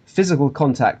that physical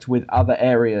contact with other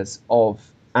areas of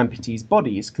amputees'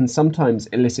 bodies can sometimes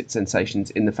elicit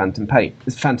sensations in the phantom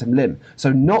limb.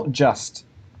 So not just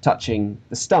touching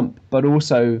the stump, but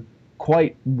also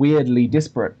quite weirdly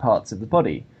disparate parts of the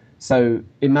body. So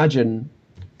imagine,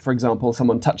 for example,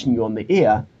 someone touching you on the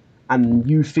ear and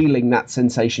you feeling that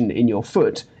sensation in your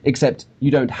foot, except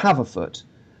you don't have a foot.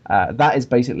 That is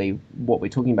basically what we're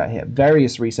talking about here.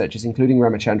 Various researchers, including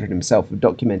Ramachandran himself, have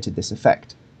documented this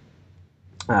effect.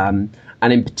 And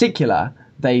in particular,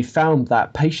 they found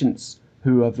that patients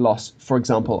who have lost, for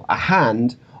example, a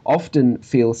hand, often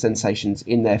feel sensations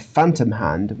in their phantom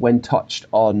hand when touched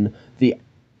on the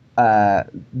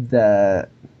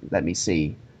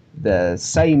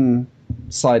same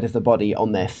side of the body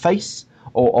on their face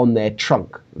or on their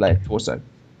trunk, their torso.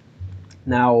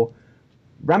 Now,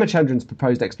 Ramachandran's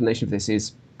proposed explanation of this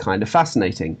is kind of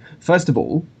fascinating. First of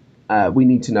all, we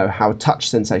need to know how touch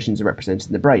sensations are represented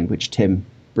in the brain, which Tim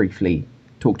briefly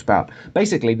talked about.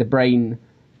 Basically, the brain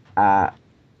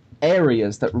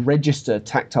areas that register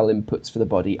tactile inputs for the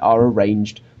body are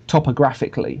arranged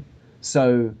topographically.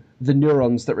 So the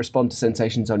neurons that respond to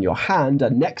sensations on your hand are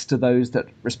next to those that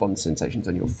respond to sensations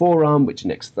on your forearm, which are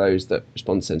next to those that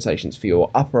respond to sensations for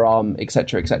your upper arm,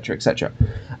 etc., etc., etc.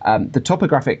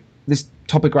 This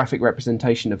topographic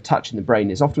representation of touch in the brain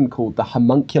is often called the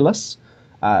homunculus,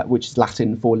 which is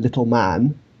Latin for little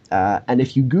man. And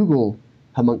if you Google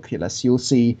homunculus, you'll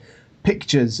see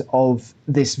pictures of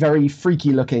this very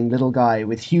freaky-looking little guy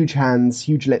with huge hands,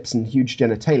 huge lips, and huge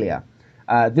genitalia.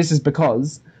 This is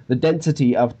because the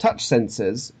density of touch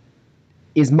sensors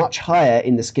is much higher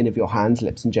in the skin of your hands,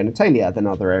 lips, and genitalia than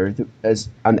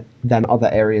other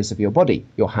areas of your body.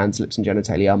 Your hands, lips, and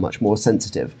genitalia are much more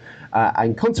sensitive,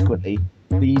 and consequently,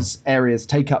 these areas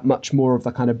take up much more of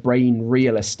the kind of brain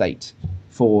real estate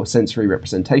for sensory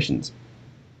representations.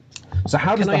 So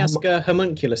how does Can I ask a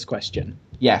homunculus question?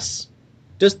 Yes.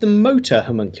 Does the motor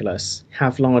homunculus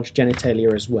have large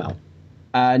genitalia as well?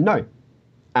 No.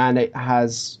 And it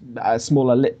has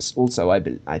smaller lips also,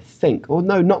 I think. Or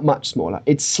no, not much smaller.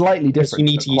 It's slightly different. You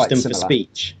need to use them similar. for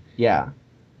speech. Yeah.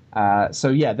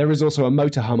 There is also a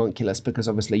motor homunculus because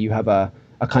obviously you have a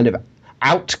kind of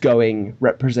outgoing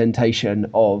representation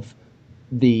of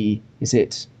is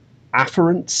it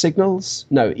afferent signals?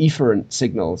 No, efferent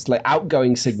signals, like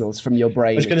outgoing signals from your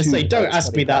brain. I was going to say, don't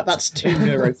ask me that. That's too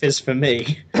neurophys for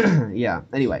me. Yeah.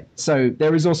 Anyway, so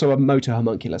there is also a motor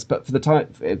homunculus, but for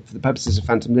the purposes of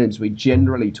Phantom Limbs, we're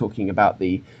generally talking about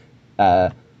the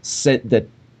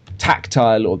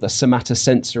tactile or the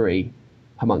somatosensory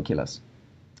homunculus.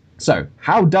 So,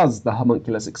 how does the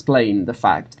homunculus explain the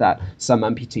fact that some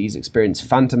amputees experience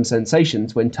phantom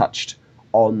sensations when touched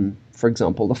on, for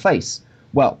example, the face?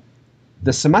 Well,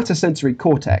 the somatosensory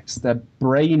cortex, the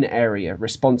brain area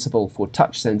responsible for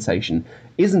touch sensation,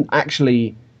 isn't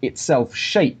actually itself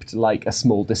shaped like a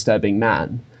small disturbing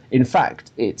man. In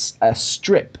fact, it's a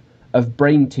strip of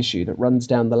brain tissue that runs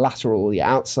down the lateral, the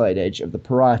outside edge of the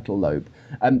parietal lobe.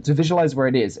 To visualize where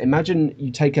it is, imagine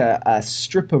you take a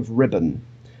strip of ribbon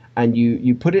and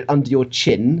you put it under your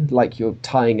chin, like you're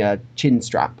tying a chin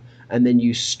strap, and then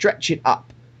you stretch it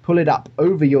up, pull it up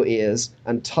over your ears,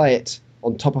 and tie it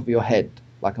on top of your head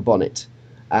like a bonnet.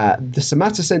 The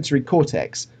somatosensory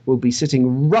cortex will be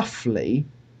sitting roughly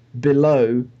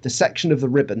below the section of the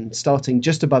ribbon, starting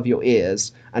just above your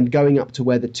ears and going up to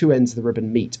where the two ends of the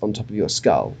ribbon meet on top of your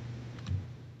skull.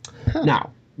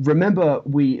 Now, remember,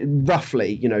 we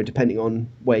roughly, depending on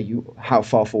how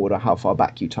far forward or how far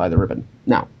back you tie the ribbon.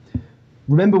 Now,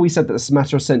 remember we said that the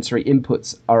somatosensory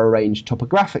inputs are arranged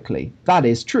topographically. That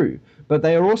is true, but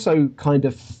they are also kind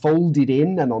of folded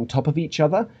in and on top of each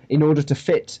other in order to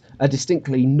fit a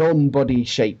distinctly non-body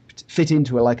shaped, fit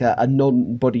into a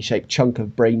non-body shaped chunk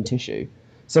of brain tissue.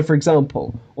 So, for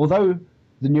example, although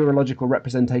the neurological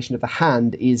representation of the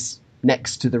hand is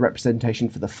next to the representation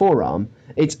for the forearm,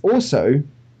 it's also,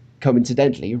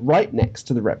 coincidentally, right next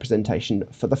to the representation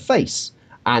for the face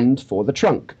and for the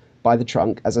trunk. By the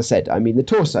trunk, as I said, I mean the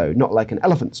torso, not like an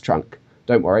elephant's trunk.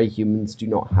 Don't worry, humans do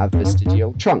not have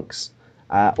vestigial trunks.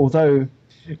 Although...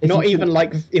 Not even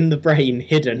like in the brain,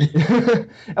 hidden.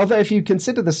 Although if you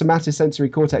consider the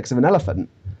somatosensory cortex of an elephant,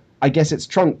 I guess its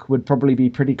trunk would probably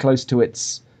be pretty close to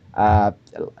its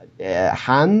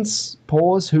hands,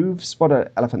 paws, hooves. What do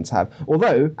elephants have?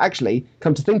 Although, actually,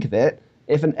 come to think of it,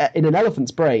 in an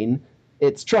elephant's brain,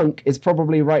 its trunk is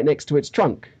probably right next to its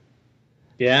trunk.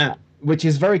 Yeah. Which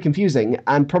is very confusing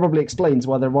and probably explains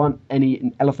why there aren't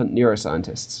any elephant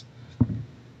neuroscientists.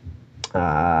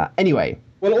 Anyway.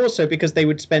 Well, also because they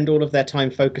would spend all of their time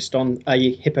focused on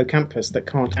a hippocampus that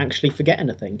can't actually forget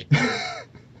anything.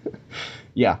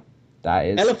 Yeah, that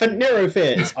is... Elephant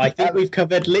neurophys. I think we've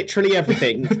covered literally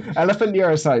everything. Elephant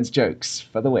neuroscience jokes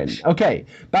for the win. Okay,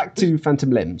 back to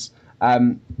Phantom Limbs.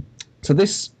 So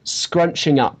this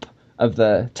scrunching up of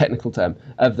the technical term,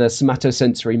 of the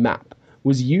somatosensory map,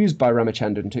 was used by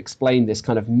Ramachandran to explain this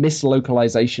kind of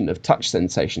mislocalization of touch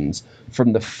sensations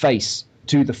from the face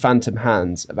to the phantom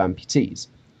hands of amputees.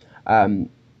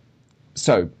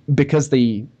 So, because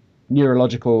the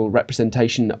neurological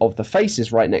representation of the face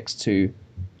is right next to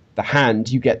the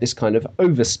hand, you get this kind of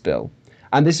overspill.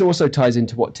 And this also ties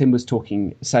into what Tim was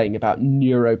saying about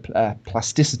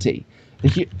neuroplasticity.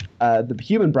 The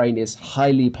human brain is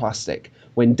highly plastic.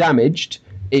 When damaged,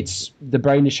 the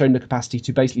brain is shown the capacity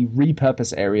to basically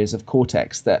repurpose areas of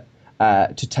cortex that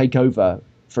to take over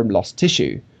from lost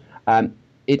tissue.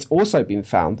 It's also been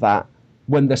found that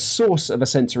when the source of a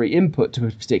sensory input to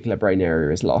a particular brain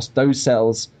area is lost, those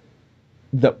cells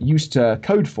that used to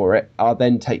code for it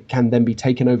can then be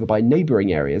taken over by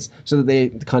neighboring areas, so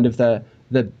that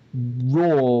the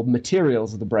raw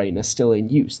materials of the brain are still in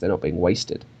use; they're not being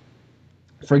wasted.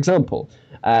 For example,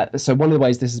 so one of the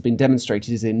ways this has been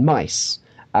demonstrated is in mice.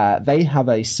 They have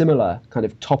a similar kind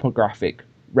of topographic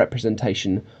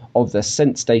representation of the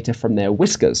sense data from their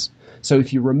whiskers. So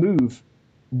if you remove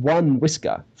one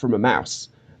whisker from a mouse,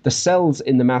 the cells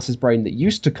in the mouse's brain that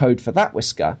used to code for that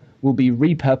whisker will be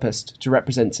repurposed to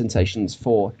represent sensations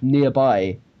for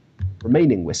nearby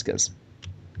remaining whiskers.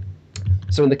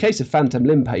 So in the case of phantom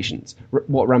limb patients,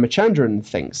 what Ramachandran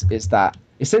thinks is that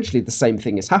essentially the same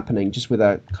thing is happening, just with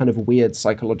a kind of weird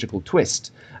psychological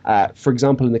twist. For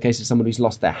example, in the case of someone who's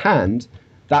lost their hand,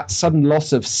 that sudden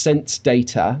loss of sense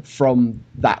data from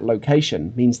that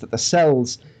location means that the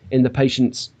cells in the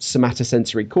patient's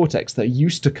somatosensory cortex that are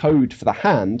used to code for the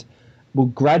hand will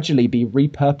gradually be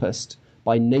repurposed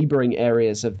by neighboring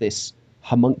areas of this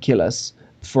homunculus,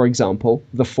 for example,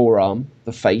 the forearm,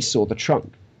 the face, or the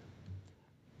trunk.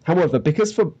 However,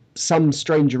 because for some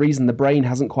strange reason the brain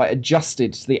hasn't quite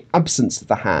adjusted to the absence of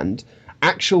the hand,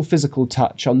 actual physical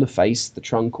touch on the face, the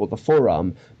trunk, or the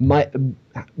forearm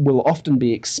will often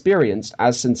be experienced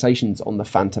as sensations on the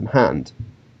phantom hand.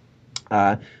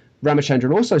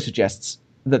 Ramachandran also suggests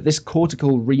that this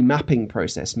cortical remapping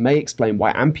process may explain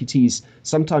why amputees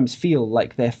sometimes feel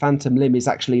like their phantom limb is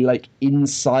actually like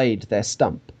inside their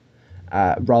stump,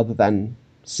 rather than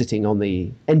sitting on the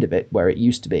end of it where it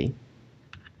used to be.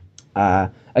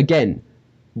 Again,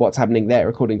 what's happening there,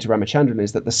 according to Ramachandran,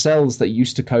 is that the cells that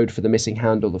used to code for the missing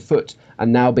hand or the foot are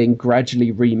now being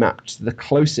gradually remapped to the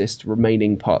closest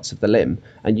remaining parts of the limb,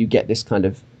 and you get this kind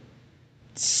of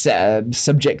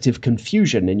subjective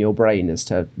confusion in your brain as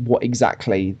to what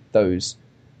exactly those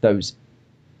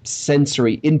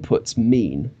sensory inputs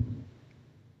mean.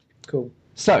 Cool.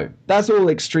 So that's all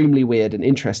extremely weird and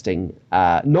interesting,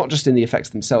 not just in the effects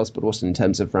themselves, but also in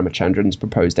terms of Ramachandran's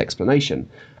proposed explanation.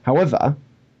 However,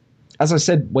 as I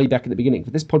said way back at the beginning, for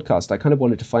this podcast, I kind of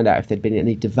wanted to find out if there'd been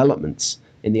any developments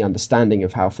in the understanding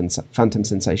of how phantom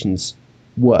sensations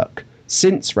work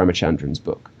since Ramachandran's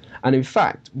book. And in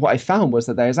fact, what I found was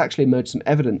that there has actually emerged some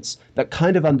evidence that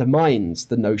kind of undermines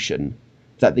the notion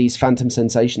that these phantom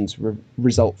sensations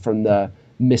result from the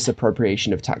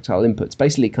misappropriation of tactile inputs,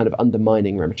 basically kind of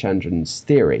undermining Ramachandran's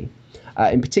theory.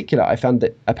 In particular, I found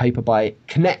that a paper by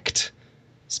Knecht,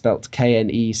 spelt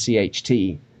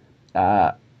Knecht,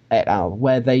 et al.,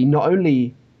 where they not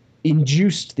only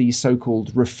induced these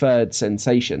so-called referred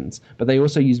sensations, but they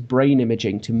also used brain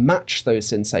imaging to match those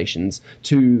sensations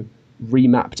to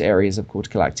remapped areas of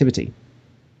cortical activity.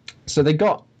 So they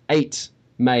got 8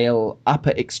 male upper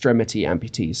extremity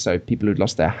amputees, so people who'd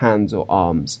lost their hands or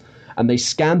arms, and they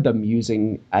scanned them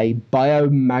using a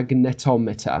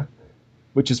biomagnetometer,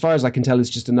 which as far as I can tell is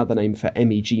just another name for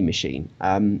MEG machine.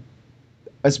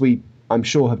 As I'm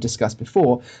sure have discussed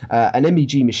before, an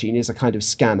MEG machine is a kind of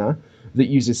scanner that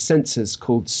uses sensors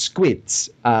called SQUIDs,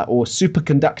 or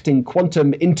superconducting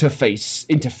quantum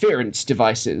interference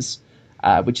devices,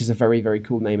 which is a very, very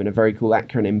cool name and a very cool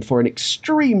acronym for an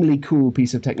extremely cool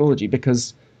piece of technology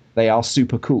because they are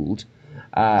super cooled.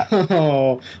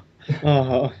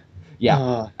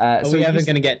 Yeah. Are we ever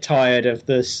going to get tired of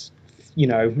this,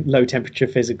 low temperature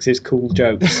physics is cool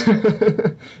jokes?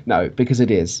 No, because it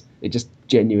is. It just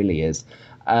genuinely is.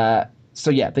 So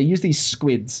yeah, they use these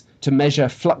SQUIDs to measure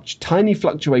tiny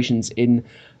fluctuations in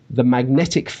the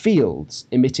magnetic fields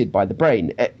emitted by the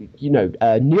brain.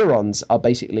 Neurons are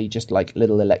basically just like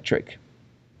little electric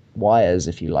wires,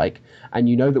 if you like. And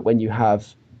you know that when you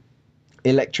have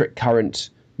electric current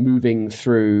moving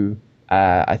through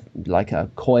like a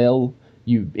coil,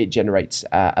 it generates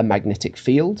a magnetic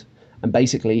field. And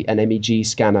basically an MEG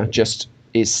scanner just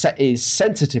is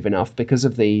sensitive enough because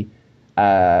of the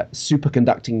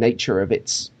superconducting nature of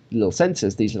its little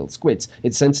sensors, these little SQUIDs.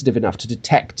 It's sensitive enough to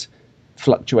detect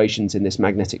fluctuations in this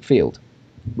magnetic field,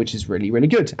 which is really, really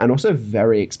good and also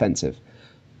very expensive.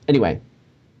 Anyway,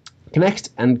 Knecht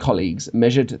and colleagues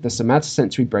measured the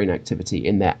somatosensory brain activity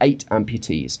in their 8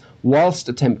 amputees whilst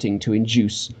attempting to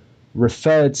induce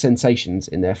referred sensations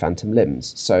in their phantom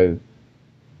limbs. So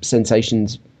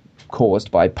sensations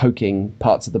caused by poking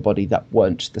parts of the body that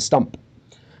weren't the stump.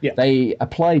 Yeah. They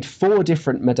applied 4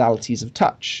 different modalities of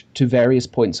touch to various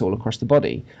points all across the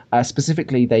body.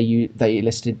 Specifically, they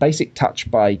elicited basic touch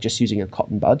by just using a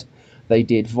cotton bud. They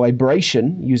did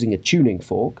vibration using a tuning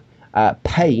fork,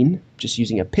 pain just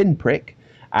using a pinprick,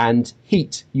 and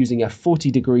heat using a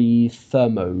 40-degree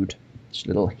thermode, just a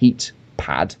little heat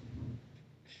pad.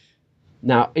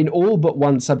 Now, in all but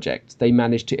one subject, they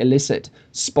managed to elicit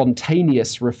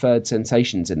spontaneous referred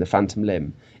sensations in the phantom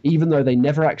limb, even though they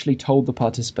never actually told the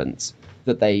participants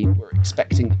that they were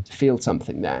expecting to feel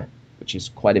something there, which is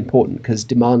quite important because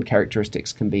demand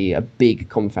characteristics can be a big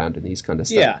confound in these kind of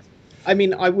stuff. Yeah. I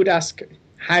mean, I would ask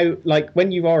how, like,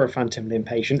 when you are a phantom limb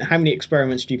patient, how many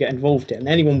experiments do you get involved in?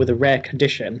 Anyone with a rare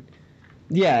condition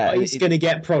is going to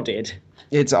get prodded.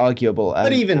 It's arguable.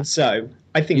 But even so,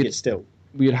 I think it's still...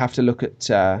 We'd have to look at...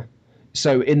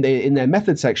 So in their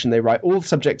method section, they write, all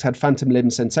subjects had phantom limb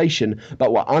sensation,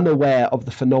 but were unaware of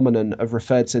the phenomenon of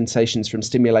referred sensations from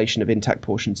stimulation of intact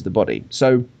portions of the body.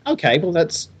 So... Okay, well,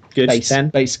 that's good then.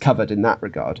 Base covered in that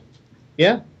regard.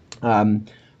 Yeah.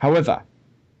 However,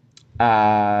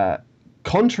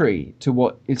 contrary to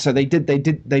what... So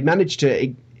they managed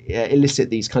to elicit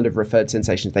these kind of referred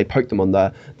sensations. They poke them on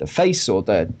the face or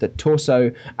the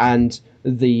torso, and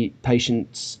the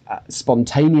patients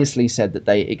spontaneously said that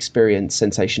they experience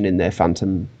sensation in their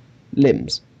phantom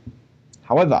limbs.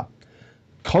 However,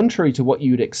 contrary to what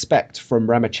you'd expect from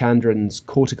Ramachandran's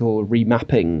cortical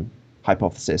remapping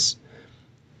hypothesis,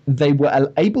 they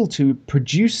were able to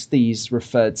produce these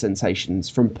referred sensations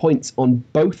from points on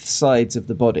both sides of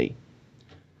the body.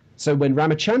 So when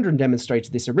Ramachandran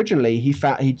demonstrated this originally, he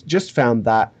just found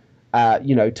that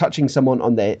touching someone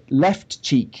on their left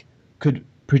cheek could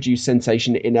produce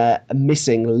sensation in a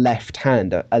missing left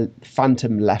hand, a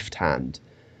phantom left hand.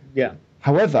 Yeah.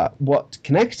 However, what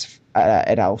Connect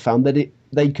et al. Found that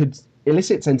they could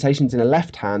elicit sensations in a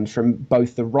left hand from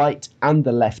both the right and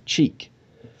the left cheek.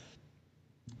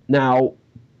 Now,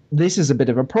 this is a bit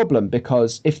of a problem,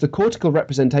 because if the cortical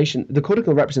representation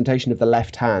of the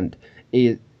left hand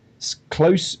is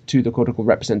close to the cortical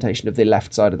representation of the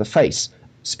left side of the face,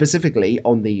 specifically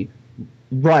on the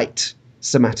right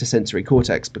somatosensory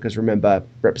cortex, because remember,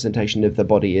 representation of the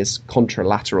body is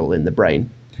contralateral in the brain.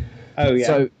 Oh, yeah.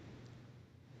 So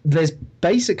there's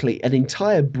basically an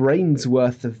entire brain's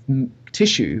worth of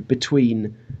tissue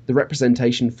between the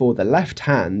representation for the left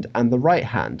hand and the right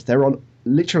hand. They're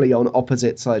literally on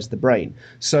opposite sides of the brain.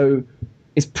 So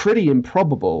it's pretty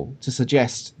improbable to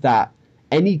suggest that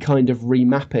any kind of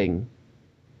remapping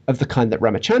of the kind that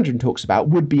Ramachandran talks about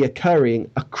would be occurring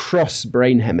across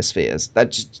brain hemispheres.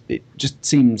 It just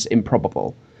seems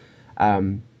improbable.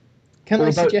 Can I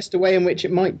suggest a way in which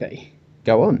it might be?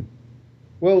 Go on.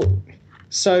 Well,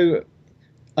 so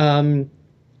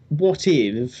what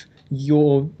if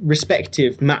your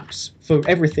respective maps for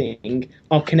everything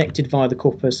are connected via the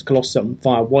corpus callosum,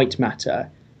 via white matter,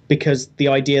 because the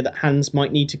idea that hands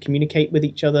might need to communicate with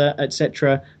each other,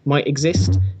 etc., might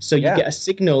exist. So you get a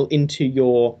signal into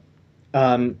your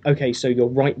so your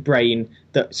right brain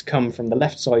that's come from the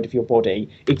left side of your body.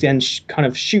 It then kind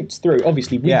of shoots through,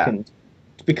 obviously weakened,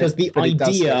 because the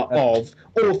idea of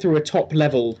all through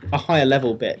a higher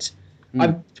level bit.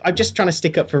 I'm just trying to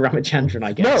stick up for Ramachandran,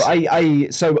 I guess.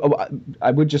 No,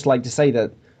 I would just like to say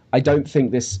that I don't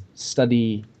think this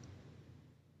study,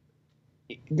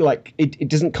 it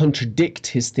doesn't contradict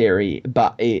his theory,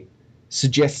 but it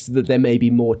suggests that there may be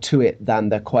more to it than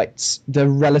the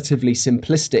relatively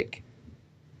simplistic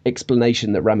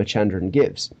explanation that Ramachandran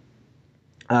gives.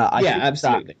 I think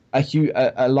absolutely.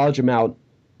 A large amount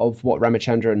of what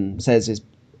Ramachandran says is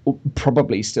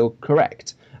probably still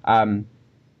correct.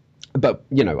 But,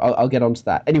 I'll get onto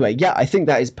that. Anyway, I think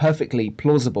that is perfectly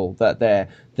plausible that there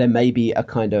may be a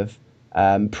kind of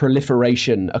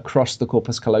proliferation across the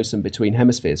corpus callosum between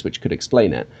hemispheres, which could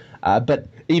explain it. But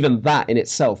even that in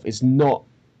itself is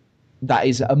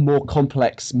a more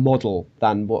complex model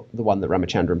than the one that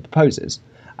Ramachandran proposes,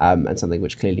 and something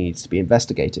which clearly needs to be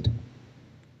investigated.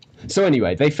 So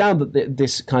anyway, they found that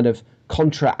this kind of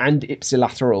contra and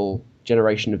ipsilateral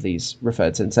generation of these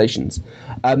referred sensations.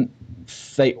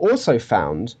 They also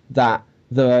found that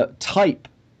the type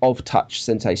of touch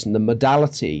sensation, the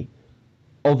modality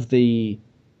of the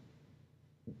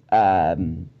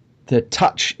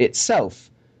touch itself,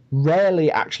 rarely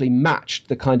actually matched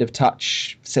the kind of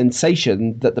touch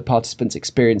sensation that the participants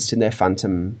experienced in their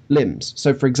phantom limbs.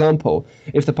 So, for example,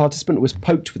 if the participant was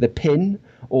poked with a pin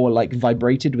or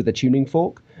vibrated with a tuning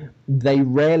fork, they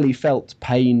rarely felt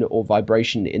pain or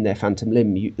vibration in their phantom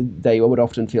limb. They would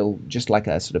often feel just like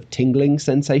a sort of tingling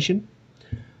sensation.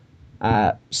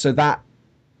 So that,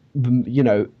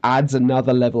 adds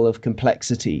another level of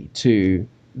complexity to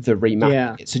the remap.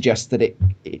 Yeah. It suggests that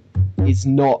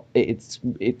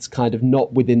it's kind of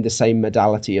not within the same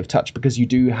modality of touch, because you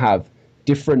do have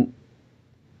different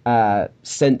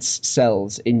sense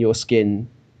cells in your skin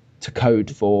to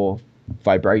code for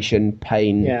vibration,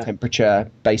 pain, temperature,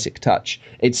 basic touch.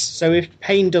 So if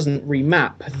pain doesn't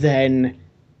remap, then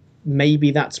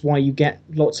maybe that's why you get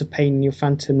lots of pain in your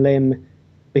phantom limb,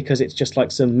 because it's just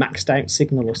like some maxed out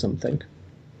signal or something.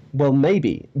 Well,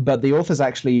 maybe, but the authors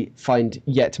actually find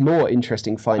yet more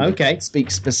interesting findings. Okay.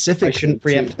 Speak specifically. I shouldn't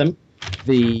preempt them.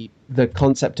 The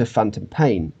concept of phantom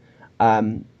pain.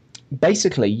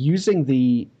 Basically, using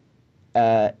the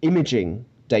imaging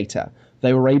data,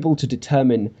 they were able to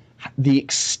determine the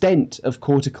extent of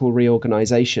cortical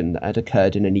reorganization that had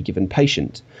occurred in any given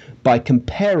patient by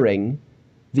comparing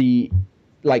the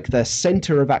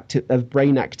center of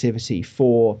brain activity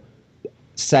for,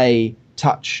 say,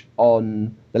 touch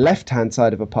on the left-hand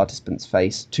side of a participant's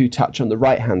face to touch on the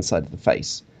right-hand side of the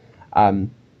face.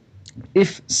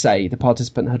 If, say, the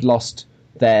participant had lost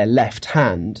their left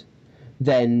hand,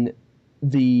 then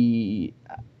the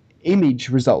image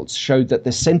results showed that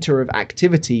the center of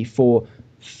activity for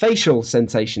facial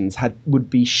sensations would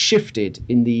be shifted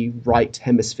in the right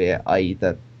hemisphere, i.e.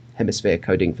 the hemisphere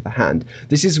coding for the hand.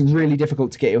 This is really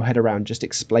difficult to get your head around just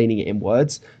explaining it in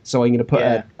words, so I'm going to put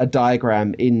a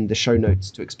diagram in the show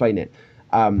notes to explain it.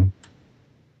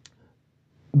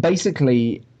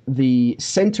 Basically, the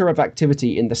center of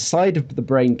activity in the side of the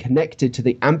brain connected to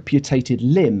the amputated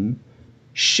limb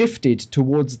shifted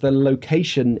towards the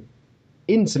location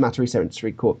in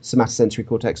somatosensory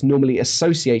cortex normally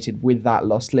associated with that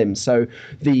lost limb. So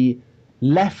the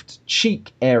left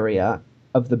cheek area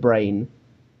of the brain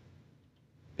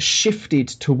shifted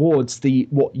towards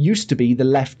what used to be the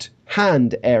left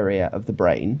hand area of the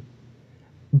brain,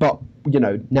 but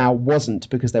now wasn't,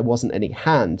 because there wasn't any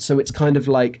hand. So it's kind of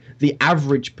like the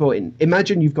average point.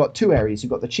 Imagine you've got two areas.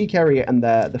 You've got the cheek area and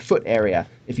the foot area.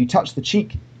 If you touch the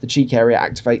cheek area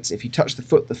activates. If you touch the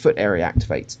foot area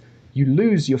activates. You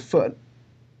lose your foot.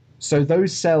 So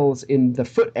those cells in the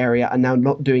foot area are now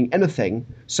not doing anything.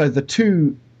 So the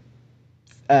two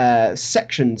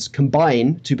sections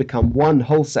combine to become one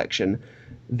whole section.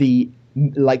 The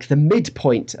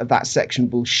midpoint of that section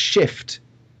will shift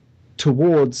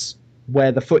towards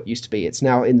where the foot used to be. It's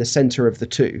now in the center of the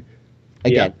two.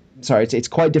 Again, sorry, it's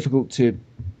quite difficult to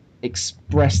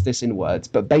express this in words,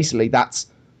 but basically that's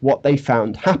what they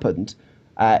found happened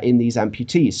in these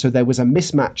amputees. So there was a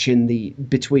mismatch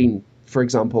between, for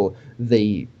example,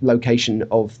 the location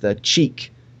of the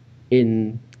cheek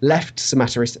in left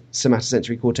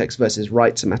somatosensory cortex versus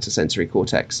right somatosensory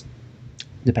cortex,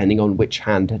 depending on which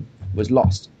hand was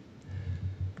lost.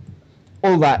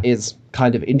 All that is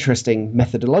kind of interesting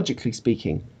methodologically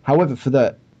speaking. However,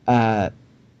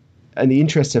 in the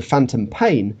interest of phantom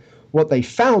pain, what they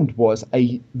found was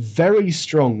a very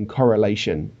strong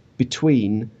correlation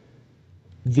between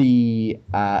the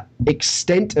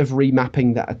extent of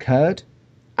remapping that occurred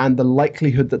and the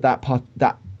likelihood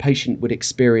that patient would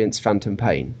experience phantom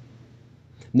pain.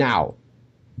 Now,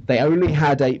 they only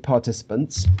had 8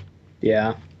 participants.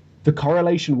 Yeah. The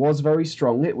correlation was very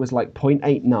strong. It was like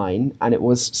 0.89, and it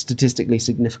was statistically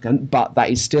significant, but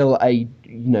that is still a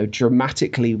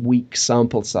dramatically weak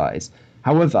sample size.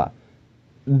 However,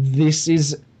 this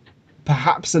is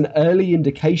perhaps an early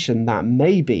indication that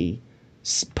maybe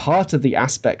part of the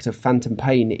aspect of phantom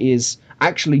pain is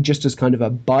actually just as kind of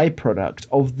a byproduct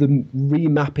of the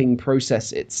remapping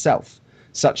process itself,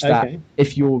 such that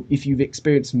if you've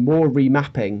experienced more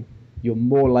remapping, you're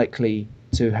more likely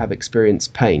to have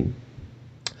experienced pain.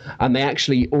 And they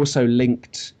actually also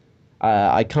linked,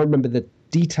 I can't remember the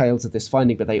details of this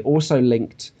finding, but they also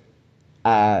linked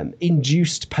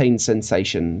induced pain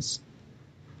sensations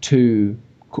to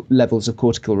levels of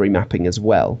cortical remapping as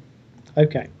well.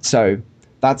 Okay. So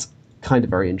that's kind of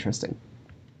very interesting.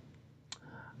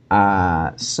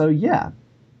 As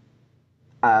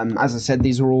I said,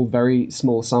 these are all very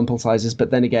small sample sizes,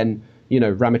 but then again,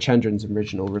 Ramachandran's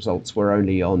original results were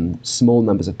only on small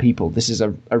numbers of people. This is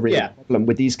a real problem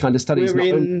with these kind of studies.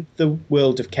 We're in the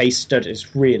world of case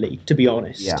studies, really, to be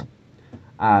honest. Yeah.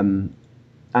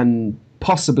 And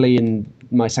possibly in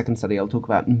my second study, I'll talk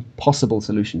about possible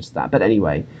solutions to that. But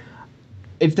anyway,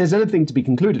 if there's anything to be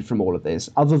concluded from all of this,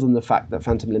 other than the fact that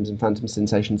phantom limbs and phantom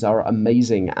sensations are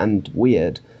amazing and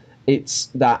weird, it's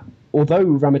that although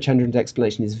Ramachandran's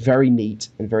explanation is very neat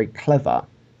and very clever,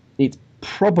 it's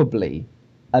probably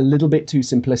a little bit too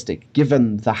simplistic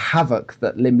given the havoc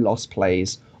that limb loss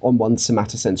plays on one's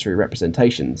somatosensory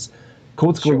representations.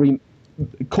 Cortical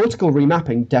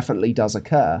remapping definitely does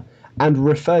occur, and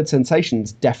referred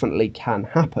sensations definitely can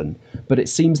happen, but it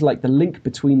seems like the link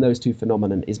between those two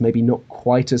phenomena is maybe not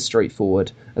quite as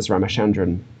straightforward as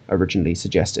Ramachandran originally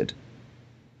suggested.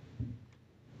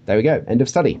 There we go. End of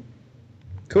study.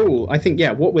 Cool. I think,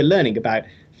 what we're learning about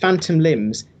phantom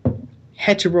limbs,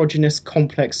 heterogeneous,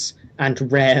 complex, and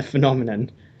rare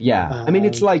phenomenon. Yeah. I mean,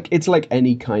 it's like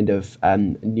any kind of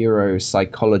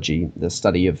neuropsychology, the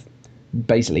study of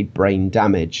basically brain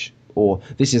damage, or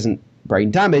this isn't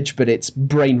brain damage, but it's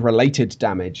brain-related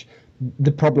damage.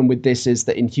 The problem with this is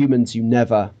that in humans, you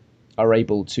never are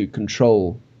able to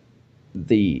control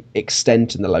the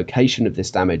extent and the location of this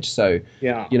damage. So,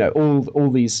 all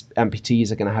these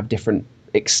amputees are going to have different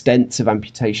extents of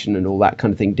amputation and all that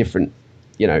kind of thing, different,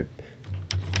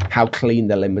 how clean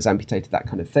the limb was amputated, that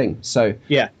kind of thing. So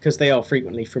because they are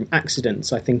frequently from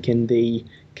accidents. I think in the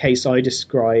case I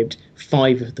described,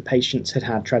 5 of the patients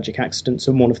had tragic accidents,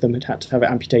 and one of them had to have it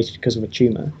amputated because of a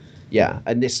tumour. Yeah,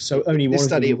 and only this one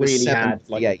study of them really had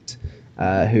 8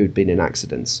 who'd been in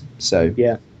accidents. So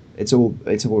it's all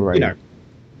very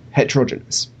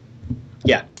heterogeneous.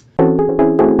 Yeah.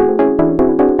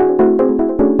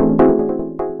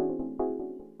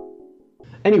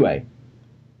 Anyway,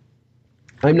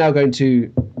 I'm now going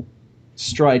to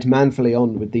stride manfully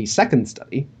on with the second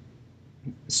study.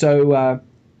 So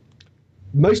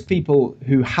most people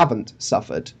who haven't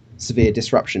suffered severe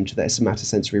disruption to their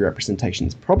somatosensory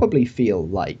representations probably feel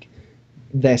like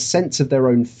their sense of their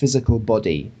own physical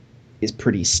body is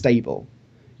pretty stable.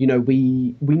 You know,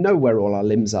 we know where all our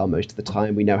limbs are most of the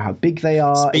time. We know how big they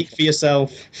are. Speak for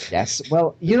yourself. Yes.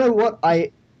 Well, you know what?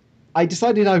 I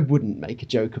decided I wouldn't make a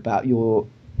joke about your,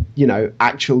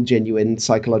 actual genuine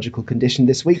psychological condition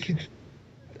this week.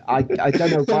 I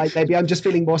don't know why. Maybe I'm just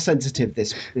feeling more sensitive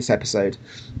this episode.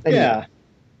 Anyway, Yeah.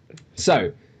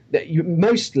 So,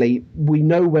 mostly, we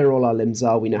know where all our limbs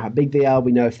are. We know how big they are.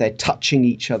 We know if they're touching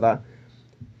each other.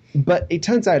 But it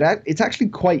turns out it's actually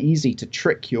quite easy to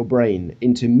trick your brain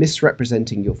into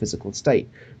misrepresenting your physical state.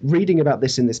 Reading about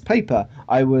this in this paper,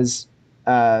 I was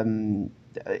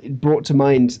brought to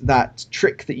mind that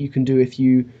trick that you can do if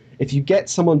you get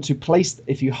someone to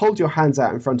if you hold your hands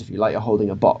out in front of you like you're holding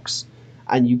a box,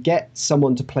 and you get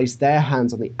someone to place their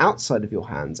hands on the outside of your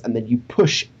hands, and then you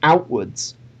push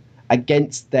outwards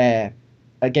against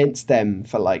them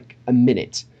for like a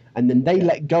minute, and then they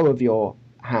let go of your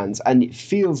hands, and it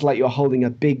feels like you're holding a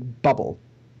big bubble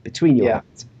between your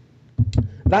hands.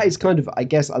 That is kind of, I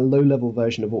guess, a low-level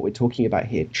version of what we're talking about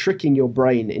here, tricking your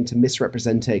brain into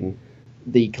misrepresenting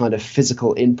the kind of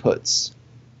physical inputs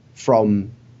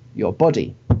from your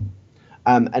body.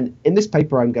 And in this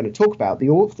paper I'm going to talk about, the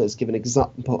authors give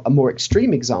a more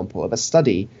extreme example of a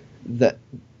study that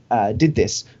did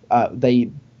this,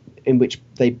 in which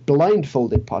they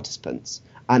blindfolded participants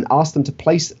and asked them to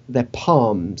place their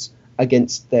palms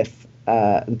against the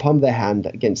palm of their hand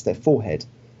against their forehead.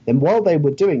 Then while they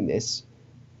were doing this,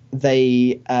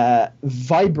 they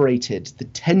vibrated the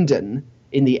tendon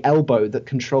in the elbow that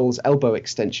controls elbow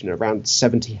extension around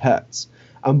 70 hertz.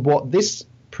 And what this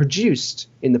produced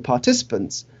in the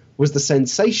participants was the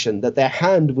sensation that their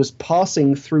hand was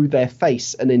passing through their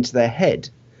face and into their head,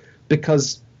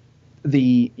 because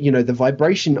the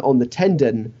vibration on the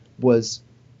tendon was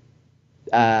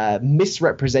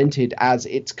misrepresented as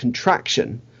its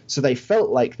contraction. So they felt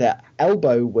like their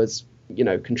elbow was,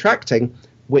 contracting,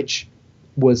 which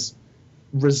was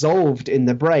resolved in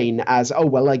the brain as, oh,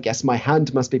 well, I guess my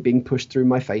hand must be being pushed through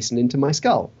my face and into my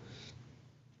skull.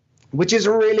 Which is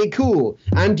really cool.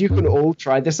 And you can all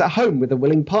try this at home with a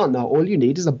willing partner. All you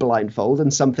need is a blindfold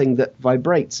and something that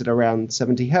vibrates at around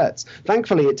 70 hertz.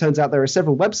 Thankfully, it turns out there are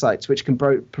several websites which can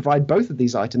provide both of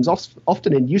these items,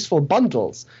 often in useful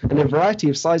bundles and in a variety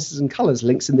of sizes and colors.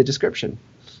 Links in the description.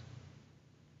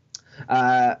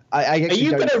 Are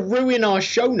you going to ruin our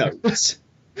show notes?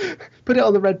 Put it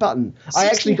on the red button.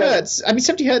 60 hertz. I mean,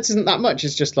 70 hertz isn't that much.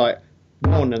 It's just like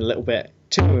 1 and a little bit,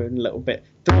 2 and a little bit,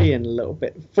 3 and a little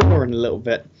bit, 4 and a little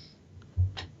bit.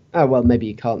 Oh, well, maybe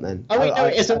you can't then. Oh, wait, no,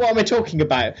 it isn't. What am I talking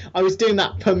about? I was doing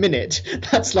that per minute.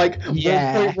 That's like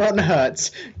 1.1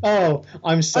 hertz. Oh,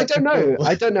 I'm so... I don't know.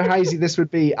 I don't know how easy this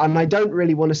would be, and I don't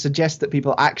really want to suggest that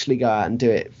people actually go out and do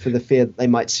it for the fear that they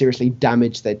might seriously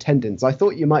damage their tendons. I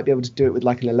thought you might be able to do it with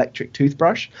like an electric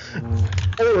toothbrush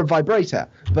or a vibrator,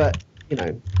 but,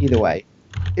 either way.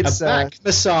 It's a back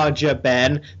massager,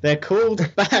 Ben. They're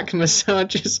called back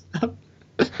massagers.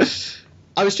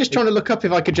 I was just trying to look up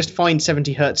if I could just find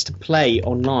 70 hertz to play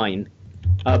online,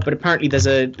 but apparently there's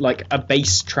a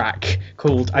bass track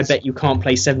called "I Bet You Can't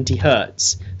Play 70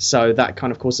 Hertz," so that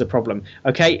kind of causes a problem.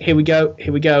 Okay, here we go.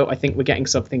 I think we're getting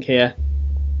something here.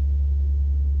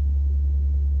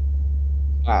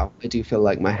 Wow, I do feel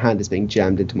like my hand is being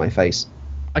jammed into my face.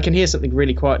 I can hear something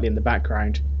really quietly in the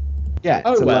background. Yeah.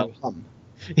 Oh well.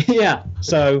 Yeah.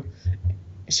 So.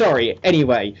 Sorry.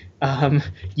 Anyway,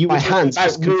 you were talking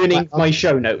about ruining my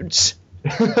show notes.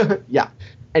 Yeah.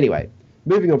 Anyway,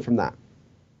 moving on from that.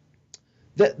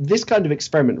 This kind of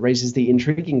experiment raises the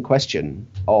intriguing question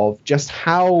of just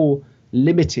how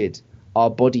limited our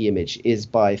body image is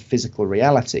by physical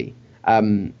reality.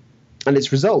 And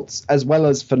its results, as well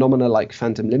as phenomena like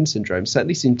phantom limb syndrome,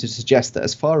 certainly seem to suggest that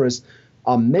as far as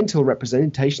our mental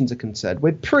representations are concerned,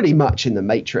 we're pretty much in the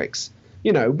Matrix.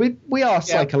 We are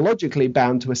psychologically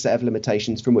bound to a set of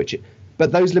limitations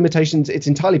but those limitations, it's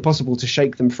entirely possible to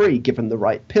shake them free given the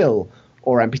right pill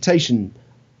or amputation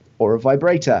or a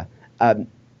vibrator.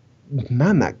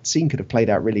 Man, that scene could have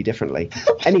played out really differently.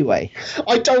 Anyway.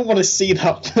 I don't want to see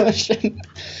that version.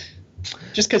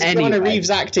 Just because Keanu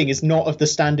Reeves' acting is not of the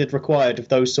standard required of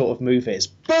those sort of movies.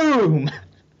 Boom!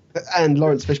 And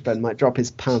Lawrence Fishburne might drop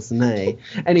his pince-nez.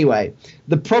 Anyway,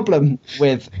 the problem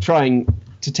with trying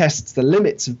to test the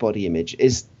limits of body image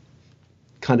is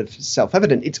kind of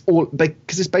self-evident. It's all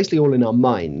because it's basically all in our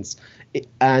minds,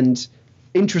 and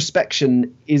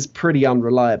introspection is pretty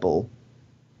unreliable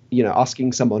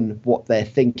asking someone what they're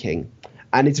thinking.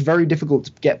 And it's very difficult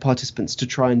to get participants to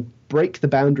try and break the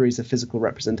boundaries of physical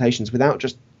representations without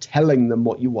just telling them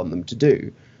what you want them to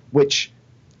do, which,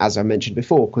 as I mentioned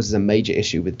before, causes a major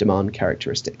issue with demand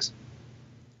characteristics.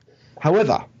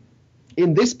 However,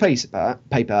 in this paper,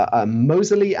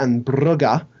 Moseley and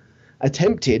Brugger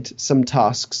attempted some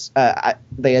tasks.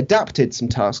 They adapted some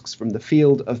tasks from the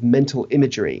field of mental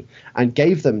imagery and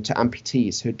gave them to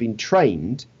amputees who had been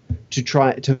trained to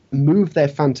try to move their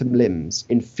phantom limbs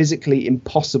in physically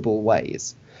impossible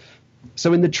ways.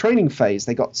 So in the training phase,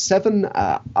 they got 7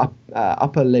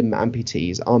 upper limb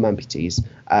amputees, arm amputees,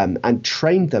 and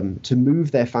trained them to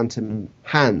move their phantom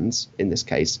hands, in this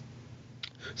case,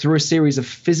 through a series of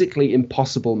physically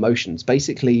impossible motions,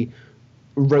 basically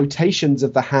rotations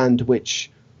of the hand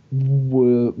which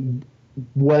weren't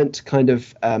kind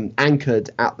of anchored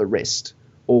at the wrist,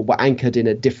 or were anchored in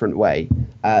a different way.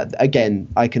 Again,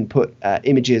 I can put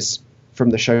images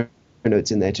from the show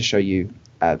notes in there to show you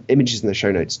images in the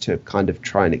show notes to kind of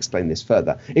try and explain this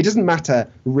further. It doesn't matter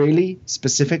really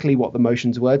specifically what the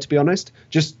motions were, to be honest,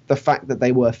 just the fact that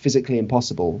they were physically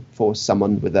impossible for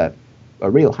someone with a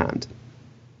real hand.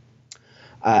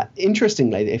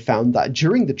 Interestingly, they found that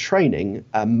during the training,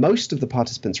 most of the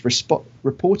participants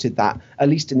reported that, at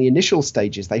least in the initial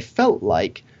stages, they felt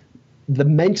like the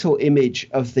mental image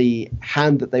of the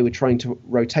hand that they were trying to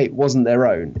rotate wasn't their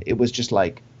own. It was just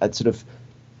like a sort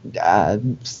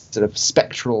of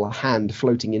spectral hand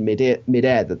floating in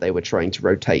midair that they were trying to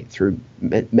rotate through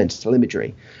mental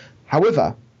imagery.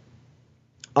 However,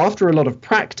 after a lot of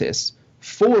practice,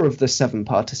 4 of the 7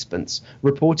 participants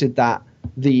reported that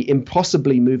the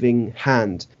impossibly moving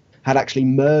hand had actually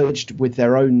merged with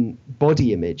their own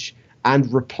body image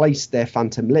and replaced their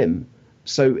phantom limb.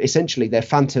 So essentially their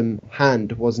phantom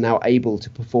hand was now able to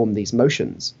perform these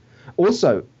motions.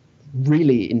 Also,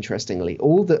 really interestingly,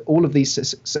 all of these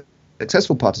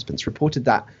successful participants reported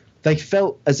that they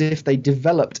felt as if they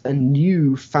developed a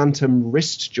new phantom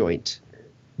wrist joint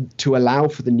to allow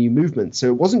for the new movement. So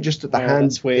it wasn't just that the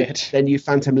hand, their new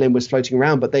phantom limb was floating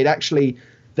around, but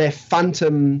their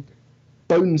phantom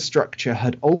bone structure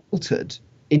had altered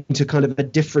into kind of a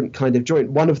different kind of joint.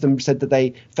 One of them said that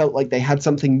they felt like they had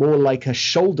something more like a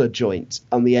shoulder joint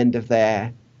on the end of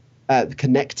their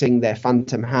connecting their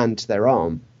phantom hand to their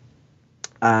arm.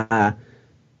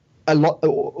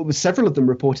 Several of them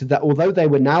reported that although they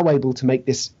were now able to make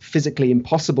this physically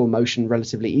impossible motion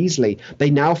relatively easily, they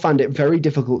now found it very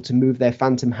difficult to move their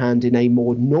phantom hand in a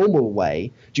more normal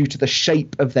way due to the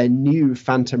shape of their new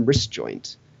phantom wrist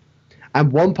joint.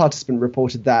 And one participant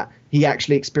reported that he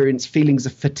actually experienced feelings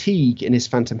of fatigue in his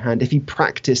phantom hand if he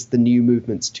practiced the new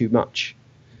movements too much.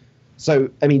 So,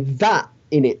 I mean, that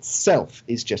in itself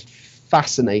is just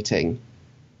fascinating,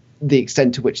 the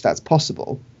extent to which that's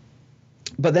possible.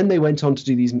 But then they went on to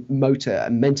do these motor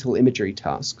and mental imagery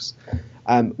tasks.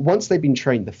 Once they'd been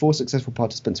trained, the 4 successful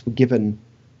participants were given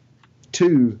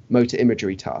 2 motor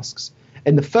imagery tasks.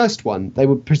 In the first one, they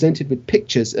were presented with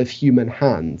pictures of human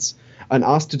hands and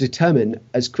asked to determine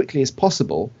as quickly as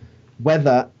possible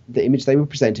whether the image they were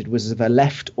presented was of a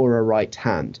left or a right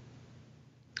hand.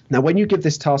 Now, when you give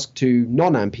this task to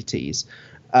non-amputees,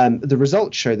 the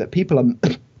results show that people are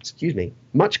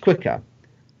much quicker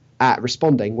at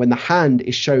responding when the hand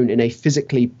is shown in a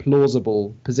physically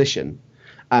plausible position.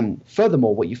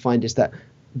 Furthermore, what you find is that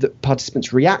the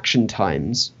participants' reaction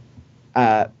times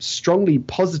strongly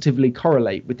positively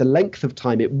correlate with the length of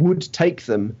time it would take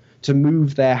them to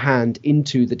move their hand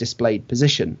into the displayed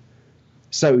position.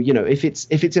 So, if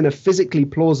it's in a physically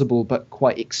plausible but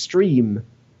quite extreme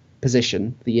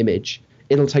position, the image,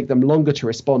 it'll take them longer to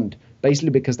respond,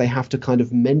 basically because they have to kind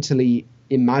of mentally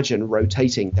imagine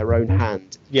rotating their own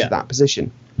hand to that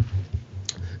position.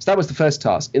 So that was the first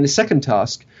task. In the second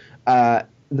task,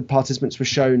 the participants were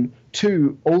shown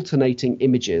 2 alternating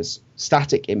images,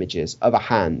 static images of a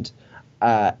hand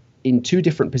in 2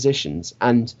 different positions,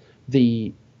 and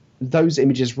those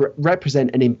images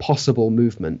represent an impossible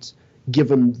movement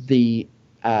given the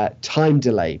time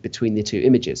delay between the 2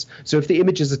 images. So if the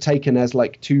images are taken as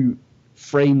like 2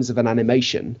 frames of an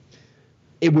animation,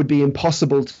 it would be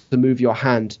impossible to move your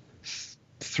hand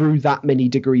through that many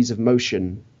degrees of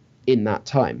motion in that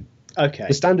time. Okay.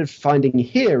 The standard finding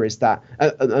here is that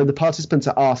the participants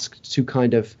are asked to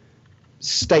kind of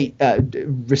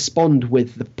respond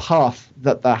with the path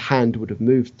that the hand would have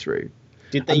moved through.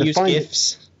 Did they use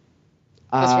GIFs?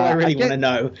 That's what I really want to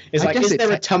know. Is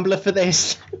there a Tumblr for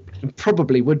this?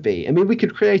 Probably would be. I mean, we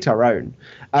could create our own.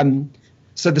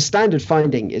 So the standard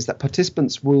finding is that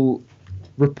participants will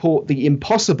report the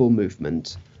impossible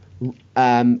movement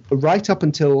right up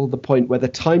until the point where the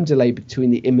time delay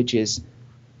between the images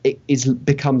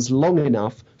becomes long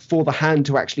enough for the hand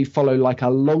to actually follow like a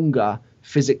longer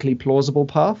physically plausible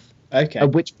path. Okay.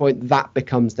 At which point that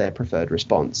becomes their preferred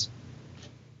response.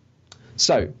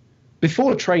 So,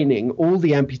 before training, all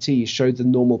the amputees showed the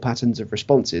normal patterns of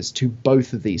responses to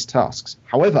both of these tasks.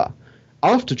 However,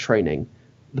 after training,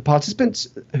 the participants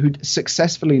who'd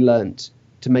successfully learnt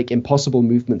to make impossible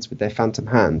movements with their phantom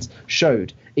hands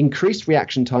showed increased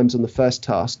reaction times on the first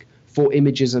task for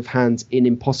images of hands in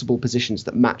impossible positions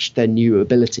that matched their new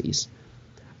abilities.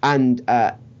 And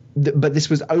but this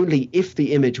was only if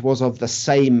the image was of the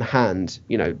same hand.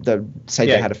 You know, they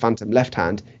had a phantom left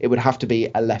hand, it would have to be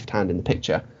a left hand in the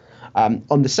picture.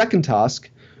 On the second task,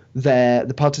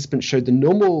 the participants showed the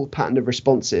normal pattern of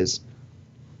responses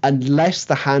unless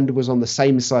the hand was on the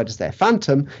same side as their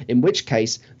phantom, in which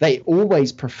case they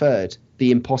always preferred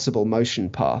the impossible motion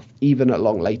path, even at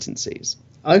long latencies.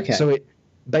 Okay. So it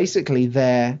basically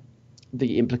the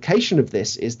implication of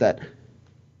this is that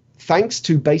thanks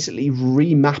to basically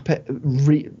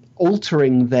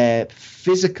altering their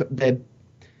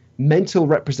mental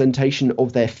representation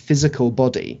of their physical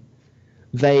body,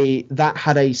 that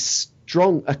had a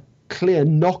clear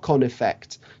knock-on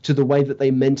effect to the way that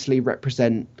they mentally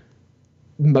represent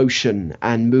motion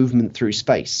and movement through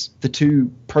space. The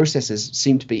two processes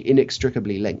seem to be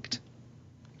inextricably linked.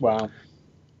 Wow.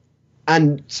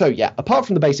 And so, yeah, apart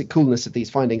from the basic coolness of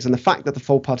these findings and the fact that the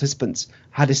 4 participants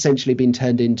had essentially been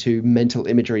turned into mental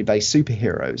imagery-based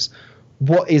superheroes,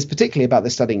 what is particularly about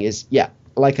this study is,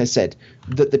 like I said,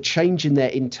 that the change in their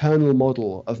internal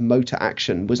model of motor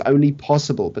action was only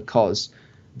possible because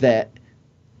their,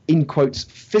 in quotes,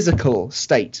 physical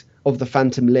state of the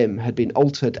phantom limb had been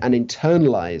altered and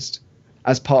internalized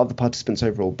as part of the participant's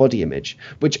overall body image,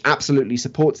 which absolutely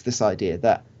supports this idea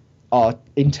that our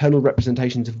internal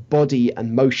representations of body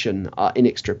and motion are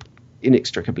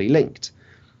inextricably linked.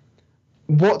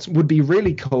 What would be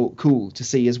really cool to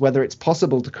see is whether it's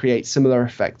possible to create similar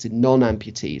effects in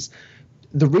non-amputees.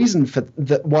 The reason for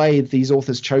why these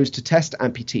authors chose to test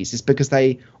amputees is because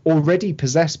they already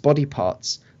possess body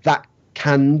parts that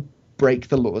can break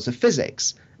the laws of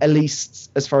physics, at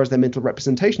least as far as their mental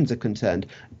representations are concerned.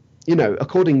 You know,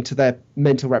 according to their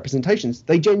mental representations,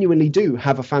 they genuinely do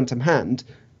have a phantom hand,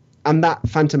 and that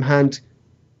phantom hand,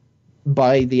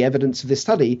 by the evidence of this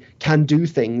study, can do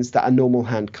things that a normal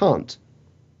hand can't.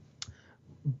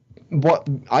 What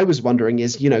I was wondering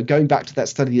is, going back to that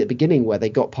study at the beginning where they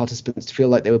got participants to feel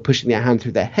like they were pushing their hand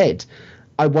through their head,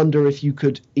 I wonder if you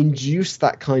could induce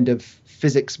that kind of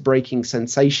physics-breaking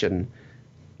sensation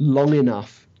long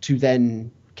enough to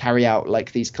then carry out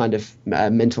like these kind of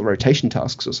mental rotation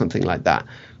tasks or something like that.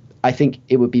 I think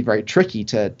it would be very tricky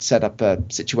to set up a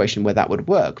situation where that would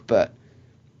work, but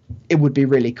it would be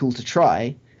really cool to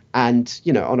try. And,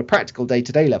 on a practical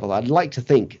day-to-day level, I'd like to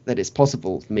think that it's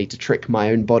possible for me to trick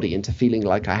my own body into feeling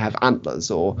like I have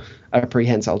antlers or a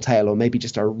prehensile tail or maybe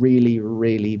just a really,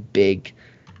 really big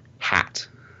hat.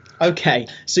 Okay,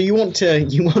 so you want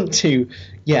to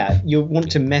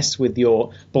mess with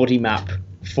your body map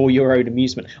for your own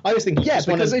amusement. I was thinking, because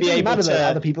it doesn't matter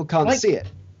that other people can't see it.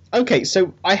 Okay,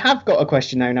 so I have got a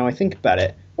question now I think about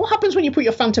it. What happens when you put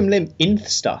your phantom limb in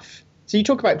stuff? So you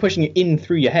talk about pushing it in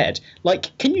through your head.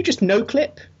 Like, can you just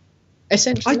no-clip,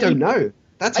 essentially? I don't know.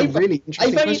 That's a really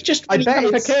interesting question. It just really kind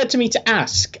of occurred to me to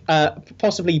ask,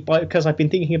 possibly because I've been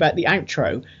thinking about the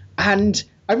outro, and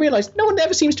I realised no one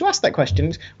ever seems to ask that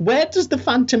question. Where does the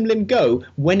phantom limb go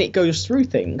when it goes through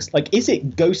things? Like, is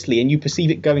it ghostly and you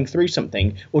perceive it going through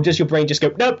something? Or does your brain just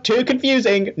go, nope, too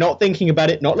confusing, not thinking about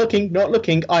it, not looking?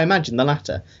 I imagine the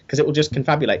latter, because it will just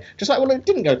confabulate. Just like, well, it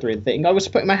didn't go through the thing. I was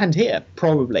putting my hand here,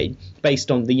 probably, based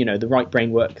on the right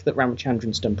brain work that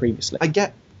Ramachandran's done previously. I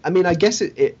guess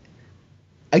it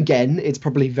again, it's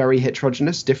probably very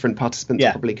heterogeneous. Different participants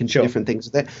probably can do different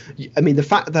things with it. I mean, the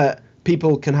fact that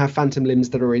people can have phantom limbs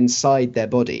that are inside their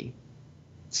body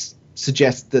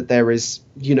suggests that there is,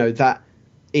 that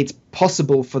it's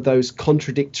possible for those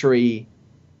contradictory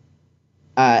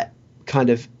kind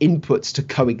of inputs to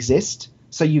coexist.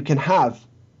 So you can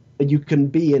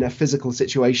be in a physical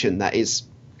situation that is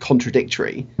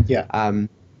contradictory. Yeah.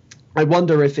 I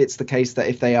wonder if it's the case that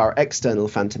if they are external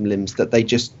phantom limbs, that they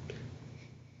just,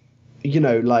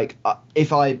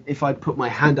 if I put my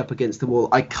hand up against the wall,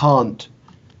 I can't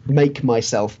make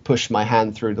myself push my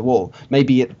hand through the wall.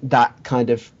 Maybe that kind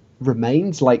of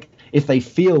remains. Like, if they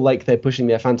feel like they're pushing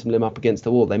their phantom limb up against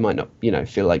the wall, they might not,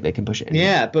 feel like they can push it anymore.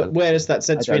 Yeah, but where is that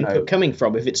sensory input coming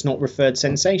from if it's not referred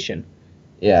sensation?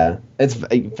 Yeah, it's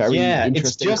a very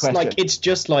interesting question. It's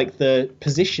just like the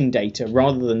position data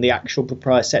rather than the actual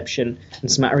proprioception and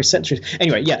somatoreception.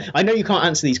 Anyway, I know you can't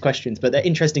answer these questions, but they're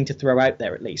interesting to throw out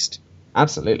there at least.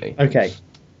 Absolutely. Okay.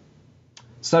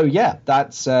 So yeah,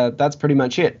 that's pretty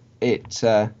much it.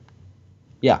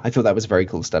 I thought that was a very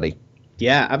cool study.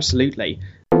 Yeah, absolutely.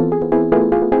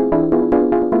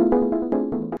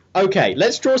 Okay,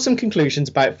 let's draw some conclusions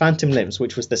about phantom limbs,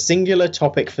 which was the singular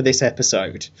topic for this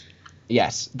episode.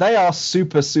 Yes, they are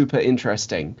super, super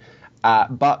interesting,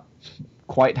 but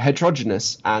quite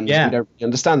heterogeneous, and we don't really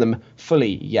understand them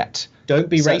fully yet. Don't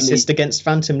be racist against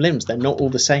phantom limbs. They're not all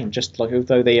the same, just like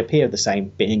although they appear the same,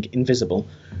 being invisible.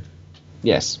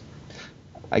 Yes,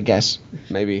 I guess,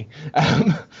 maybe.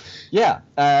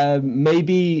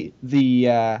 Maybe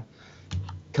the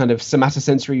kind of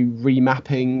somatosensory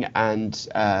remapping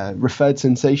and referred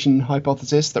sensation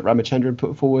hypothesis that Ramachandran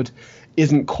put forward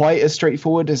isn't quite as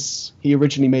straightforward as he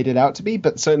originally made it out to be,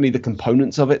 but certainly the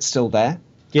components of it's still there.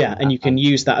 Yeah, and you can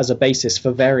use that as a basis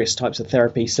for various types of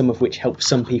therapy, some of which help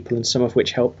some people and some of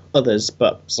which help others,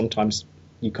 but sometimes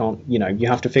you can't, you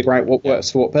have to figure out what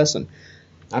works for what person.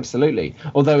 Absolutely.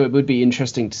 Although it would be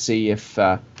interesting to see if,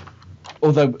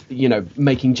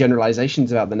 making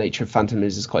generalizations about the nature of phantom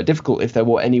limbs is quite difficult, if there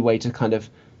were any way to kind of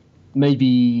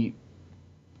maybe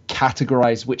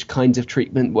categorize which kinds of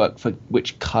treatment work for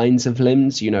which kinds of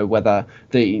limbs, whether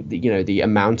the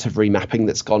amount of remapping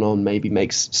that's gone on maybe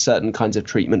makes certain kinds of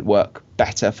treatment work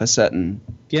better for certain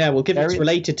given it's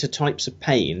related to types of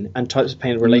pain and types of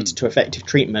pain related to effective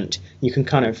treatment, you can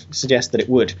kind of suggest that it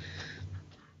would.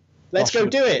 Let's go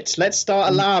do it. Let's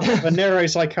start a lab for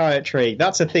neuropsychiatry.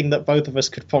 That's a thing that both of us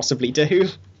could possibly do.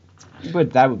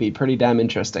 That would be pretty damn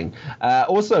interesting.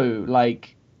 Also,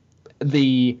 like,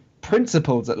 the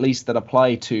principles, at least, that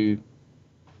apply to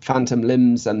phantom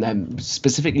limbs and then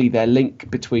specifically their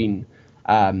link between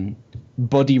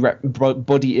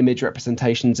body image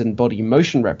representations and body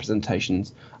motion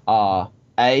representations are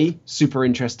super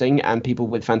interesting, and people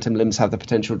with phantom limbs have the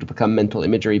potential to become mental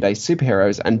imagery based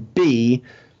superheroes, and B,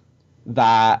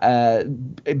 that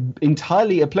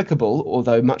entirely applicable,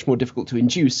 although much more difficult to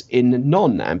induce, in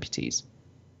non-amputees.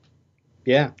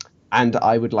 Yeah. And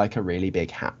I would like a really big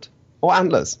hat. Or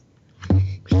antlers.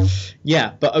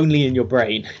 Yeah, but only in your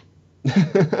brain.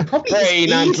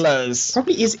 Brain antlers.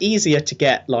 Probably is easier to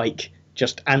get, like,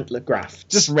 just antler grafts.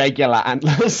 Just regular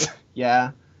antlers. Yeah.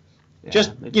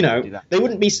 Just, they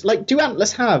wouldn't be... Like, do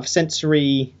antlers have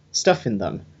sensory stuff in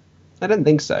them? I don't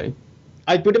think so.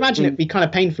 I would imagine it'd be kind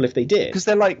of painful if they did. Because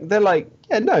they're like like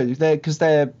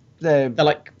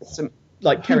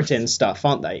keratin stuff,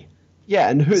 aren't they? Yeah,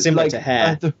 and similar to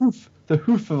hair. The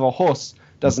hoof of a horse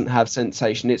doesn't have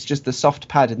sensation. It's just the soft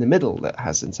pad in the middle that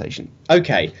has sensation.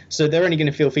 Okay, so they're only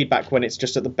going to feel feedback when it's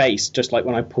just at the base, just like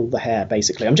when I pull the hair,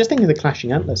 basically. I'm just thinking of the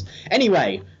clashing antlers.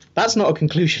 Anyway, that's not a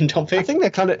conclusion topic. I think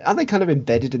are they kind of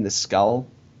embedded in the skull?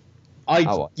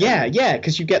 Yeah,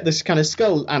 because you get this kind of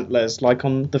skull antlers, like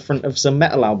on the front of some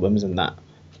metal albums and that.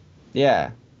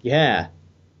 Yeah. Yeah.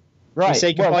 Right. We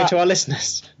say goodbye to our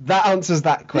listeners. That answers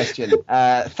that question.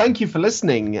 Thank you for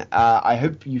listening. I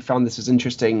hope you found this as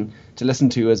interesting to listen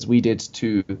to as we did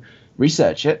to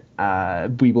research it.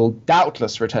 We will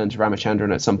doubtless return to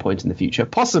Ramachandran at some point in the future,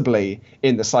 possibly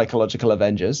in the Psychological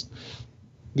Avengers.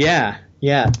 Yeah.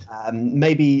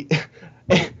 Maybe...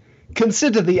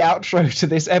 Consider the outro to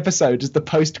this episode as the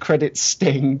post-credit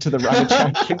sting to the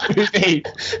Ramachandran movie,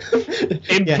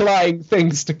 implying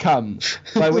things to come.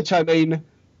 By which I mean,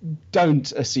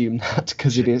 don't assume that,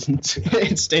 because it isn't.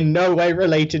 It's in no way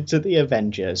related to the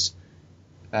Avengers.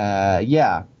 But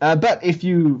if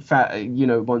you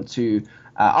want to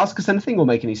ask us anything or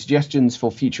make any suggestions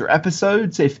for future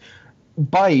episodes, if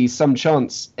by some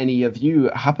chance any of you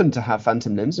happen to have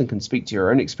phantom limbs and can speak to your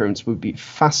own experience, we'd be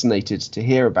fascinated to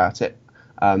hear about it.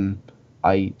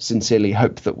 I sincerely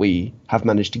hope that we have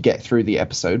managed to get through the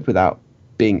episode without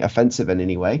being offensive in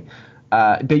any way.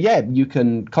 You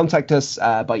can contact us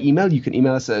by email. You can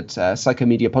email us at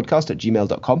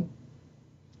psychomediapodcast@gmail.com.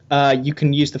 You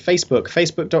can use the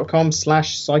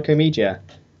facebook.com/psychomedia.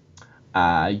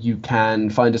 You can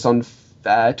find us on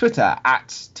Twitter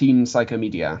 @Team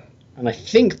Psychomedia. And I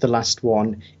think the last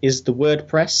one is the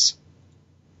WordPress,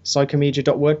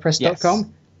 psychomedia.wordpress.com. Yes.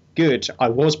 Good. I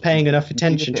was paying enough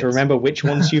attention to remember which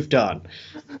ones you've done.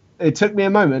 It took me a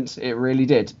moment. It really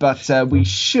did. But we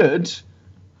should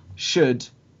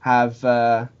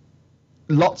have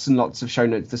lots and lots of show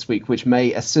notes this week, which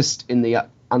may assist in the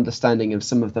understanding of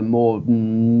some of the more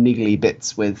niggly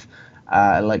bits with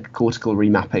like cortical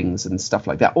remappings and stuff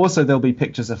like that. Also, there'll be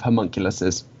pictures of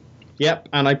homunculuses. Yep,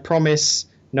 and I promise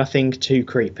nothing too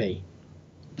creepy.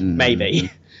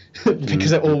 Maybe.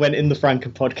 Because it all went in the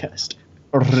Franken podcast.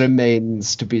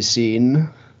 Remains to be seen.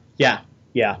 Yeah.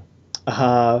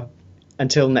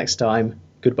 Until next time,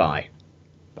 goodbye.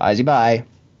 Bye.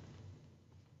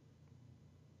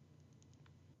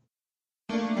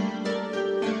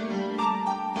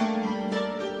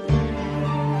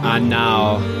 And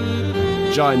now,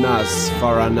 join us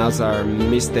for another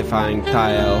mystifying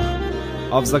tale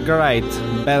of the great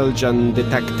Belgian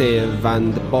detective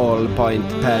and ballpoint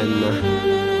pen,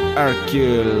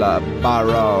 Hercule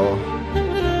Poirot,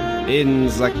 in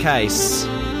the case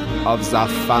of the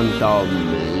Phantom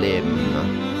Limb.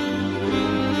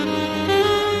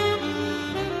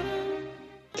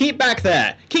 Keep back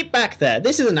there! Keep back there!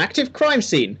 This is an active crime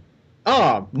scene!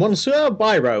 Ah, Monsieur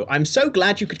Poirot, I'm so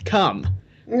glad you could come.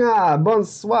 Ah,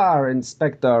 bonsoir,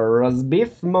 Inspector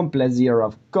Rosbeef. Mon plaisir,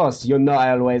 of course. You know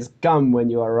I always come when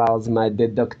you arouse my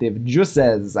deductive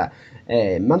juices.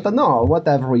 Maintenant, what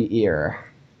have we here?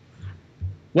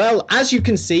 Well, as you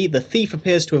can see, the thief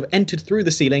appears to have entered through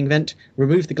the ceiling vent,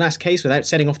 removed the glass case without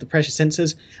setting off the pressure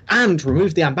sensors, and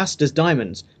removed the ambassador's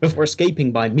diamonds before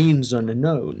escaping by means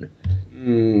unknown.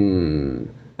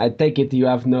 I take it you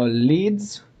have no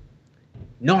leads?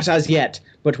 Not as yet,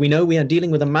 but we know we are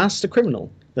dealing with a master criminal.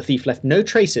 The thief left no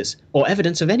traces or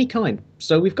evidence of any kind,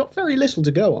 so we've got very little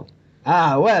to go on.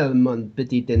 Ah, well, mon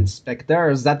petit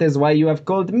inspector, that is why you have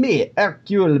called me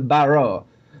Hercule Poirot.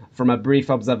 From a brief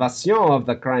observation of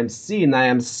the crime scene, I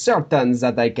am certain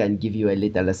that I can give you a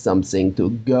little something to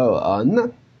go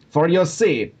on. For you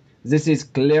see, this is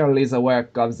clearly the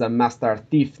work of the master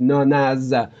thief known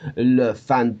as Le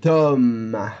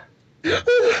Fantôme.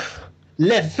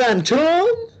 Le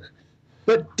Fantôme?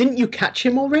 But didn't you catch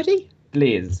him already?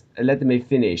 Please, let me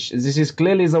finish. This is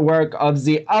clearly the work of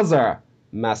the other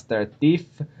master thief,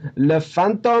 Le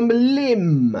Phantom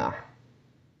Limb.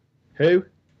 Who?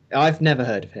 I've never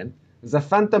heard of him. The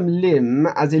Phantom Limb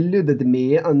has eluded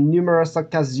me on numerous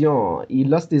occasions. He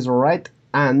lost his right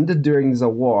hand during the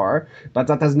war, but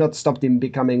that has not stopped him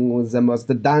becoming the most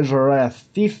dangerous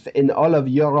thief in all of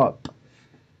Europe.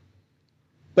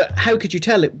 But how could you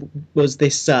tell it was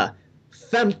this,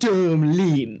 Phantom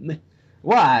Limb?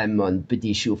 Why, mon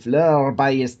petit chou-fleur,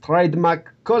 by his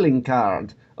trademark calling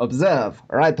card. Observe,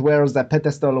 right where the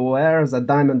pedestal where the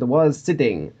diamond was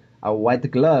sitting, a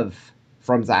white glove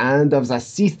from the hand of the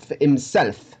thief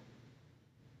himself.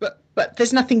 But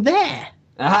there's nothing there.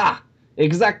 Aha!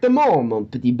 Exactement, mon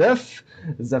petit bœuf.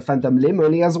 The Phantom Limb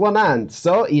only has one hand,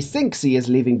 so he thinks he is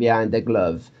leaving behind a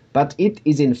glove. But it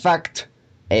is in fact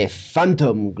a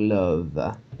phantom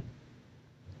glove.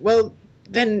 Well,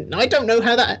 then I don't know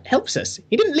how that helps us.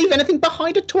 He didn't leave anything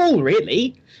behind at all,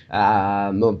 really. Ah,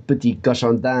 mon petit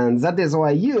cochon d'Inde, that is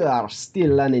why you are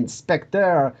still an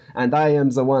inspector, and I am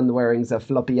the one wearing the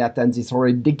floppy hat and this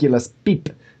ridiculous peep.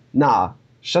 Now,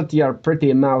 shut your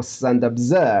pretty mouth and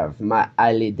observe my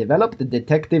highly developed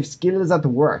detective skills at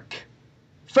work.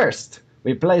 First,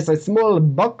 we place a small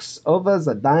box over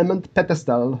the diamond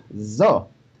pedestal, so.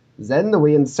 Then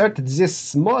we insert this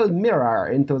small mirror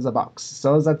into the box,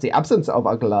 so that the absence of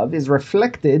a glove is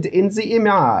reflected in the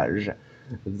image.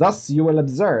 Thus you will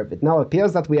observe, it now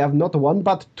appears that we have not one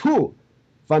but two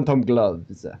phantom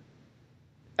gloves.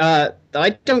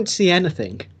 I don't see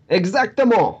anything.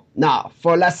 Exactement. Now,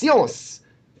 for la science.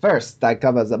 First, I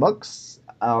cover the box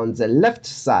on the left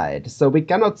side, so we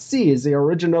cannot see the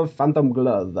original phantom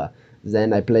glove.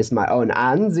 Then I place my own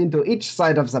hands into each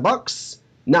side of the box.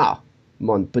 Now,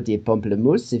 mon petit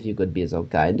pamplemousse, if you could be so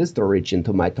kind as to reach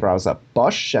into my trouser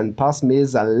poche and pass me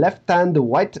the left-hand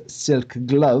white silk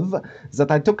glove that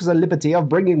I took the liberty of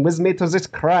bringing with me to this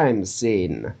crime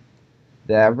scene.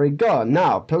 There we go.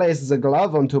 Now, place the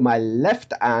glove onto my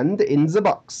left hand in the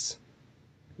box.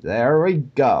 There we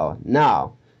go.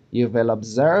 Now, you will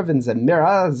observe in the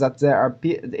mirror that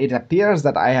it appears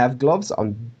that I have gloves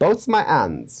on both my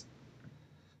hands.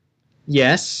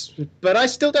 Yes, but I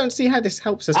still don't see how this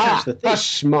helps us catch the thief.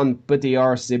 Hush, mon petit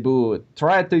Orsibou.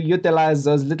 Try to utilize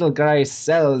those little grey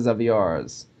cells of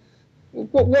yours.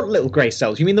 What little grey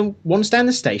cells? You mean the ones down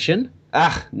the station?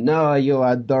 Ah, no, you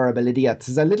adorable idiot.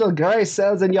 The little grey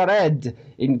cells in your head.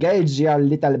 Engage your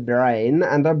little brain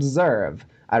and observe.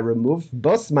 I remove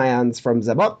both my hands from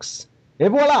the box. Et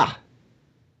voila!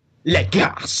 Le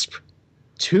gasp!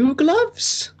 2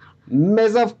 gloves?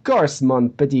 Mais of course, mon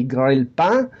petit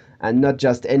grille-pain. And not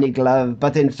just any glove,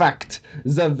 but in fact,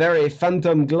 the very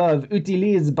phantom glove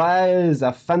utilized by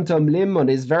the Phantom Limb on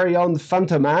his very own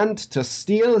phantom hand to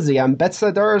steal the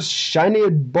ambassador's shiny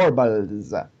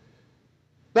baubles.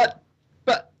 But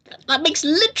that makes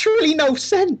literally no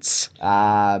sense.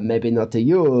 Maybe not to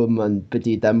you, mon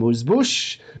petit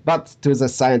amuse-bouche, but to the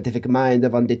scientific mind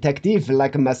of a detective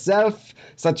like myself,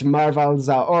 such marvels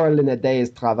are all in a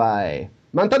day's travail.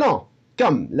 Maintenant,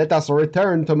 come, let us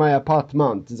return to my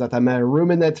apartment, that I may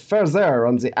ruminate further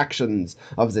on the actions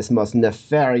of this most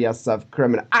nefarious of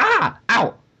criminals. Ah!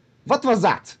 Ow! What was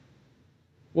that?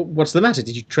 What's the matter?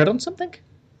 Did you tread on something?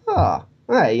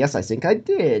 Yes, I think I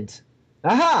did.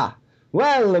 Aha!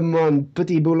 Well, mon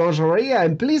petit boulangerie, I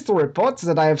am pleased to report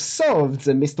that I have solved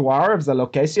the mystery of the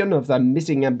location of the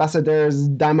missing ambassador's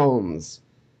diamonds.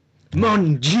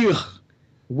 Mon Dieu!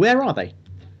 Where are they?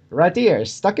 Right here,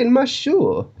 stuck in my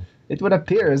shoe. It would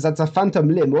appear that the phantom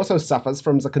limb also suffers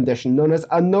from the condition known as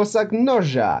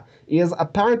anosognosia. He is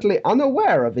apparently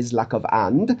unaware of his lack of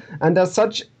hand, and as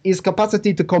such, his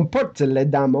capacity to comport les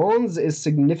diamonds is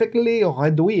significantly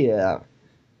reduced.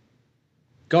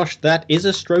 Gosh, that is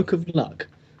a stroke of luck.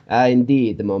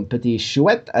 Indeed, mon petit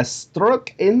chouette, a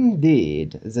stroke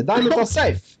indeed. The diamonds are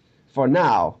safe, for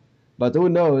now. But who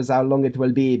knows how long it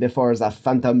will be before the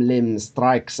phantom limb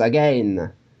strikes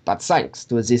again. But thanks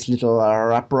to this little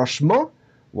rapprochement,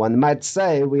 one might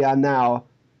say we are now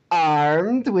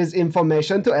armed with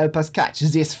information to help us catch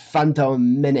this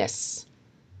phantom menace.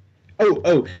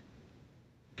 Oh,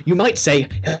 you might say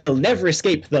he'll never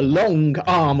escape the long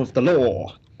arm of the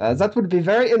law. That would be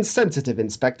very insensitive,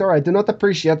 Inspector. I do not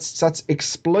appreciate such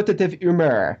exploitative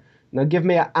humor. Now give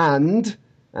me a hand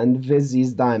and with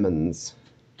these diamonds.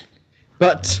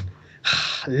 But,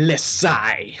 let's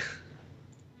sigh.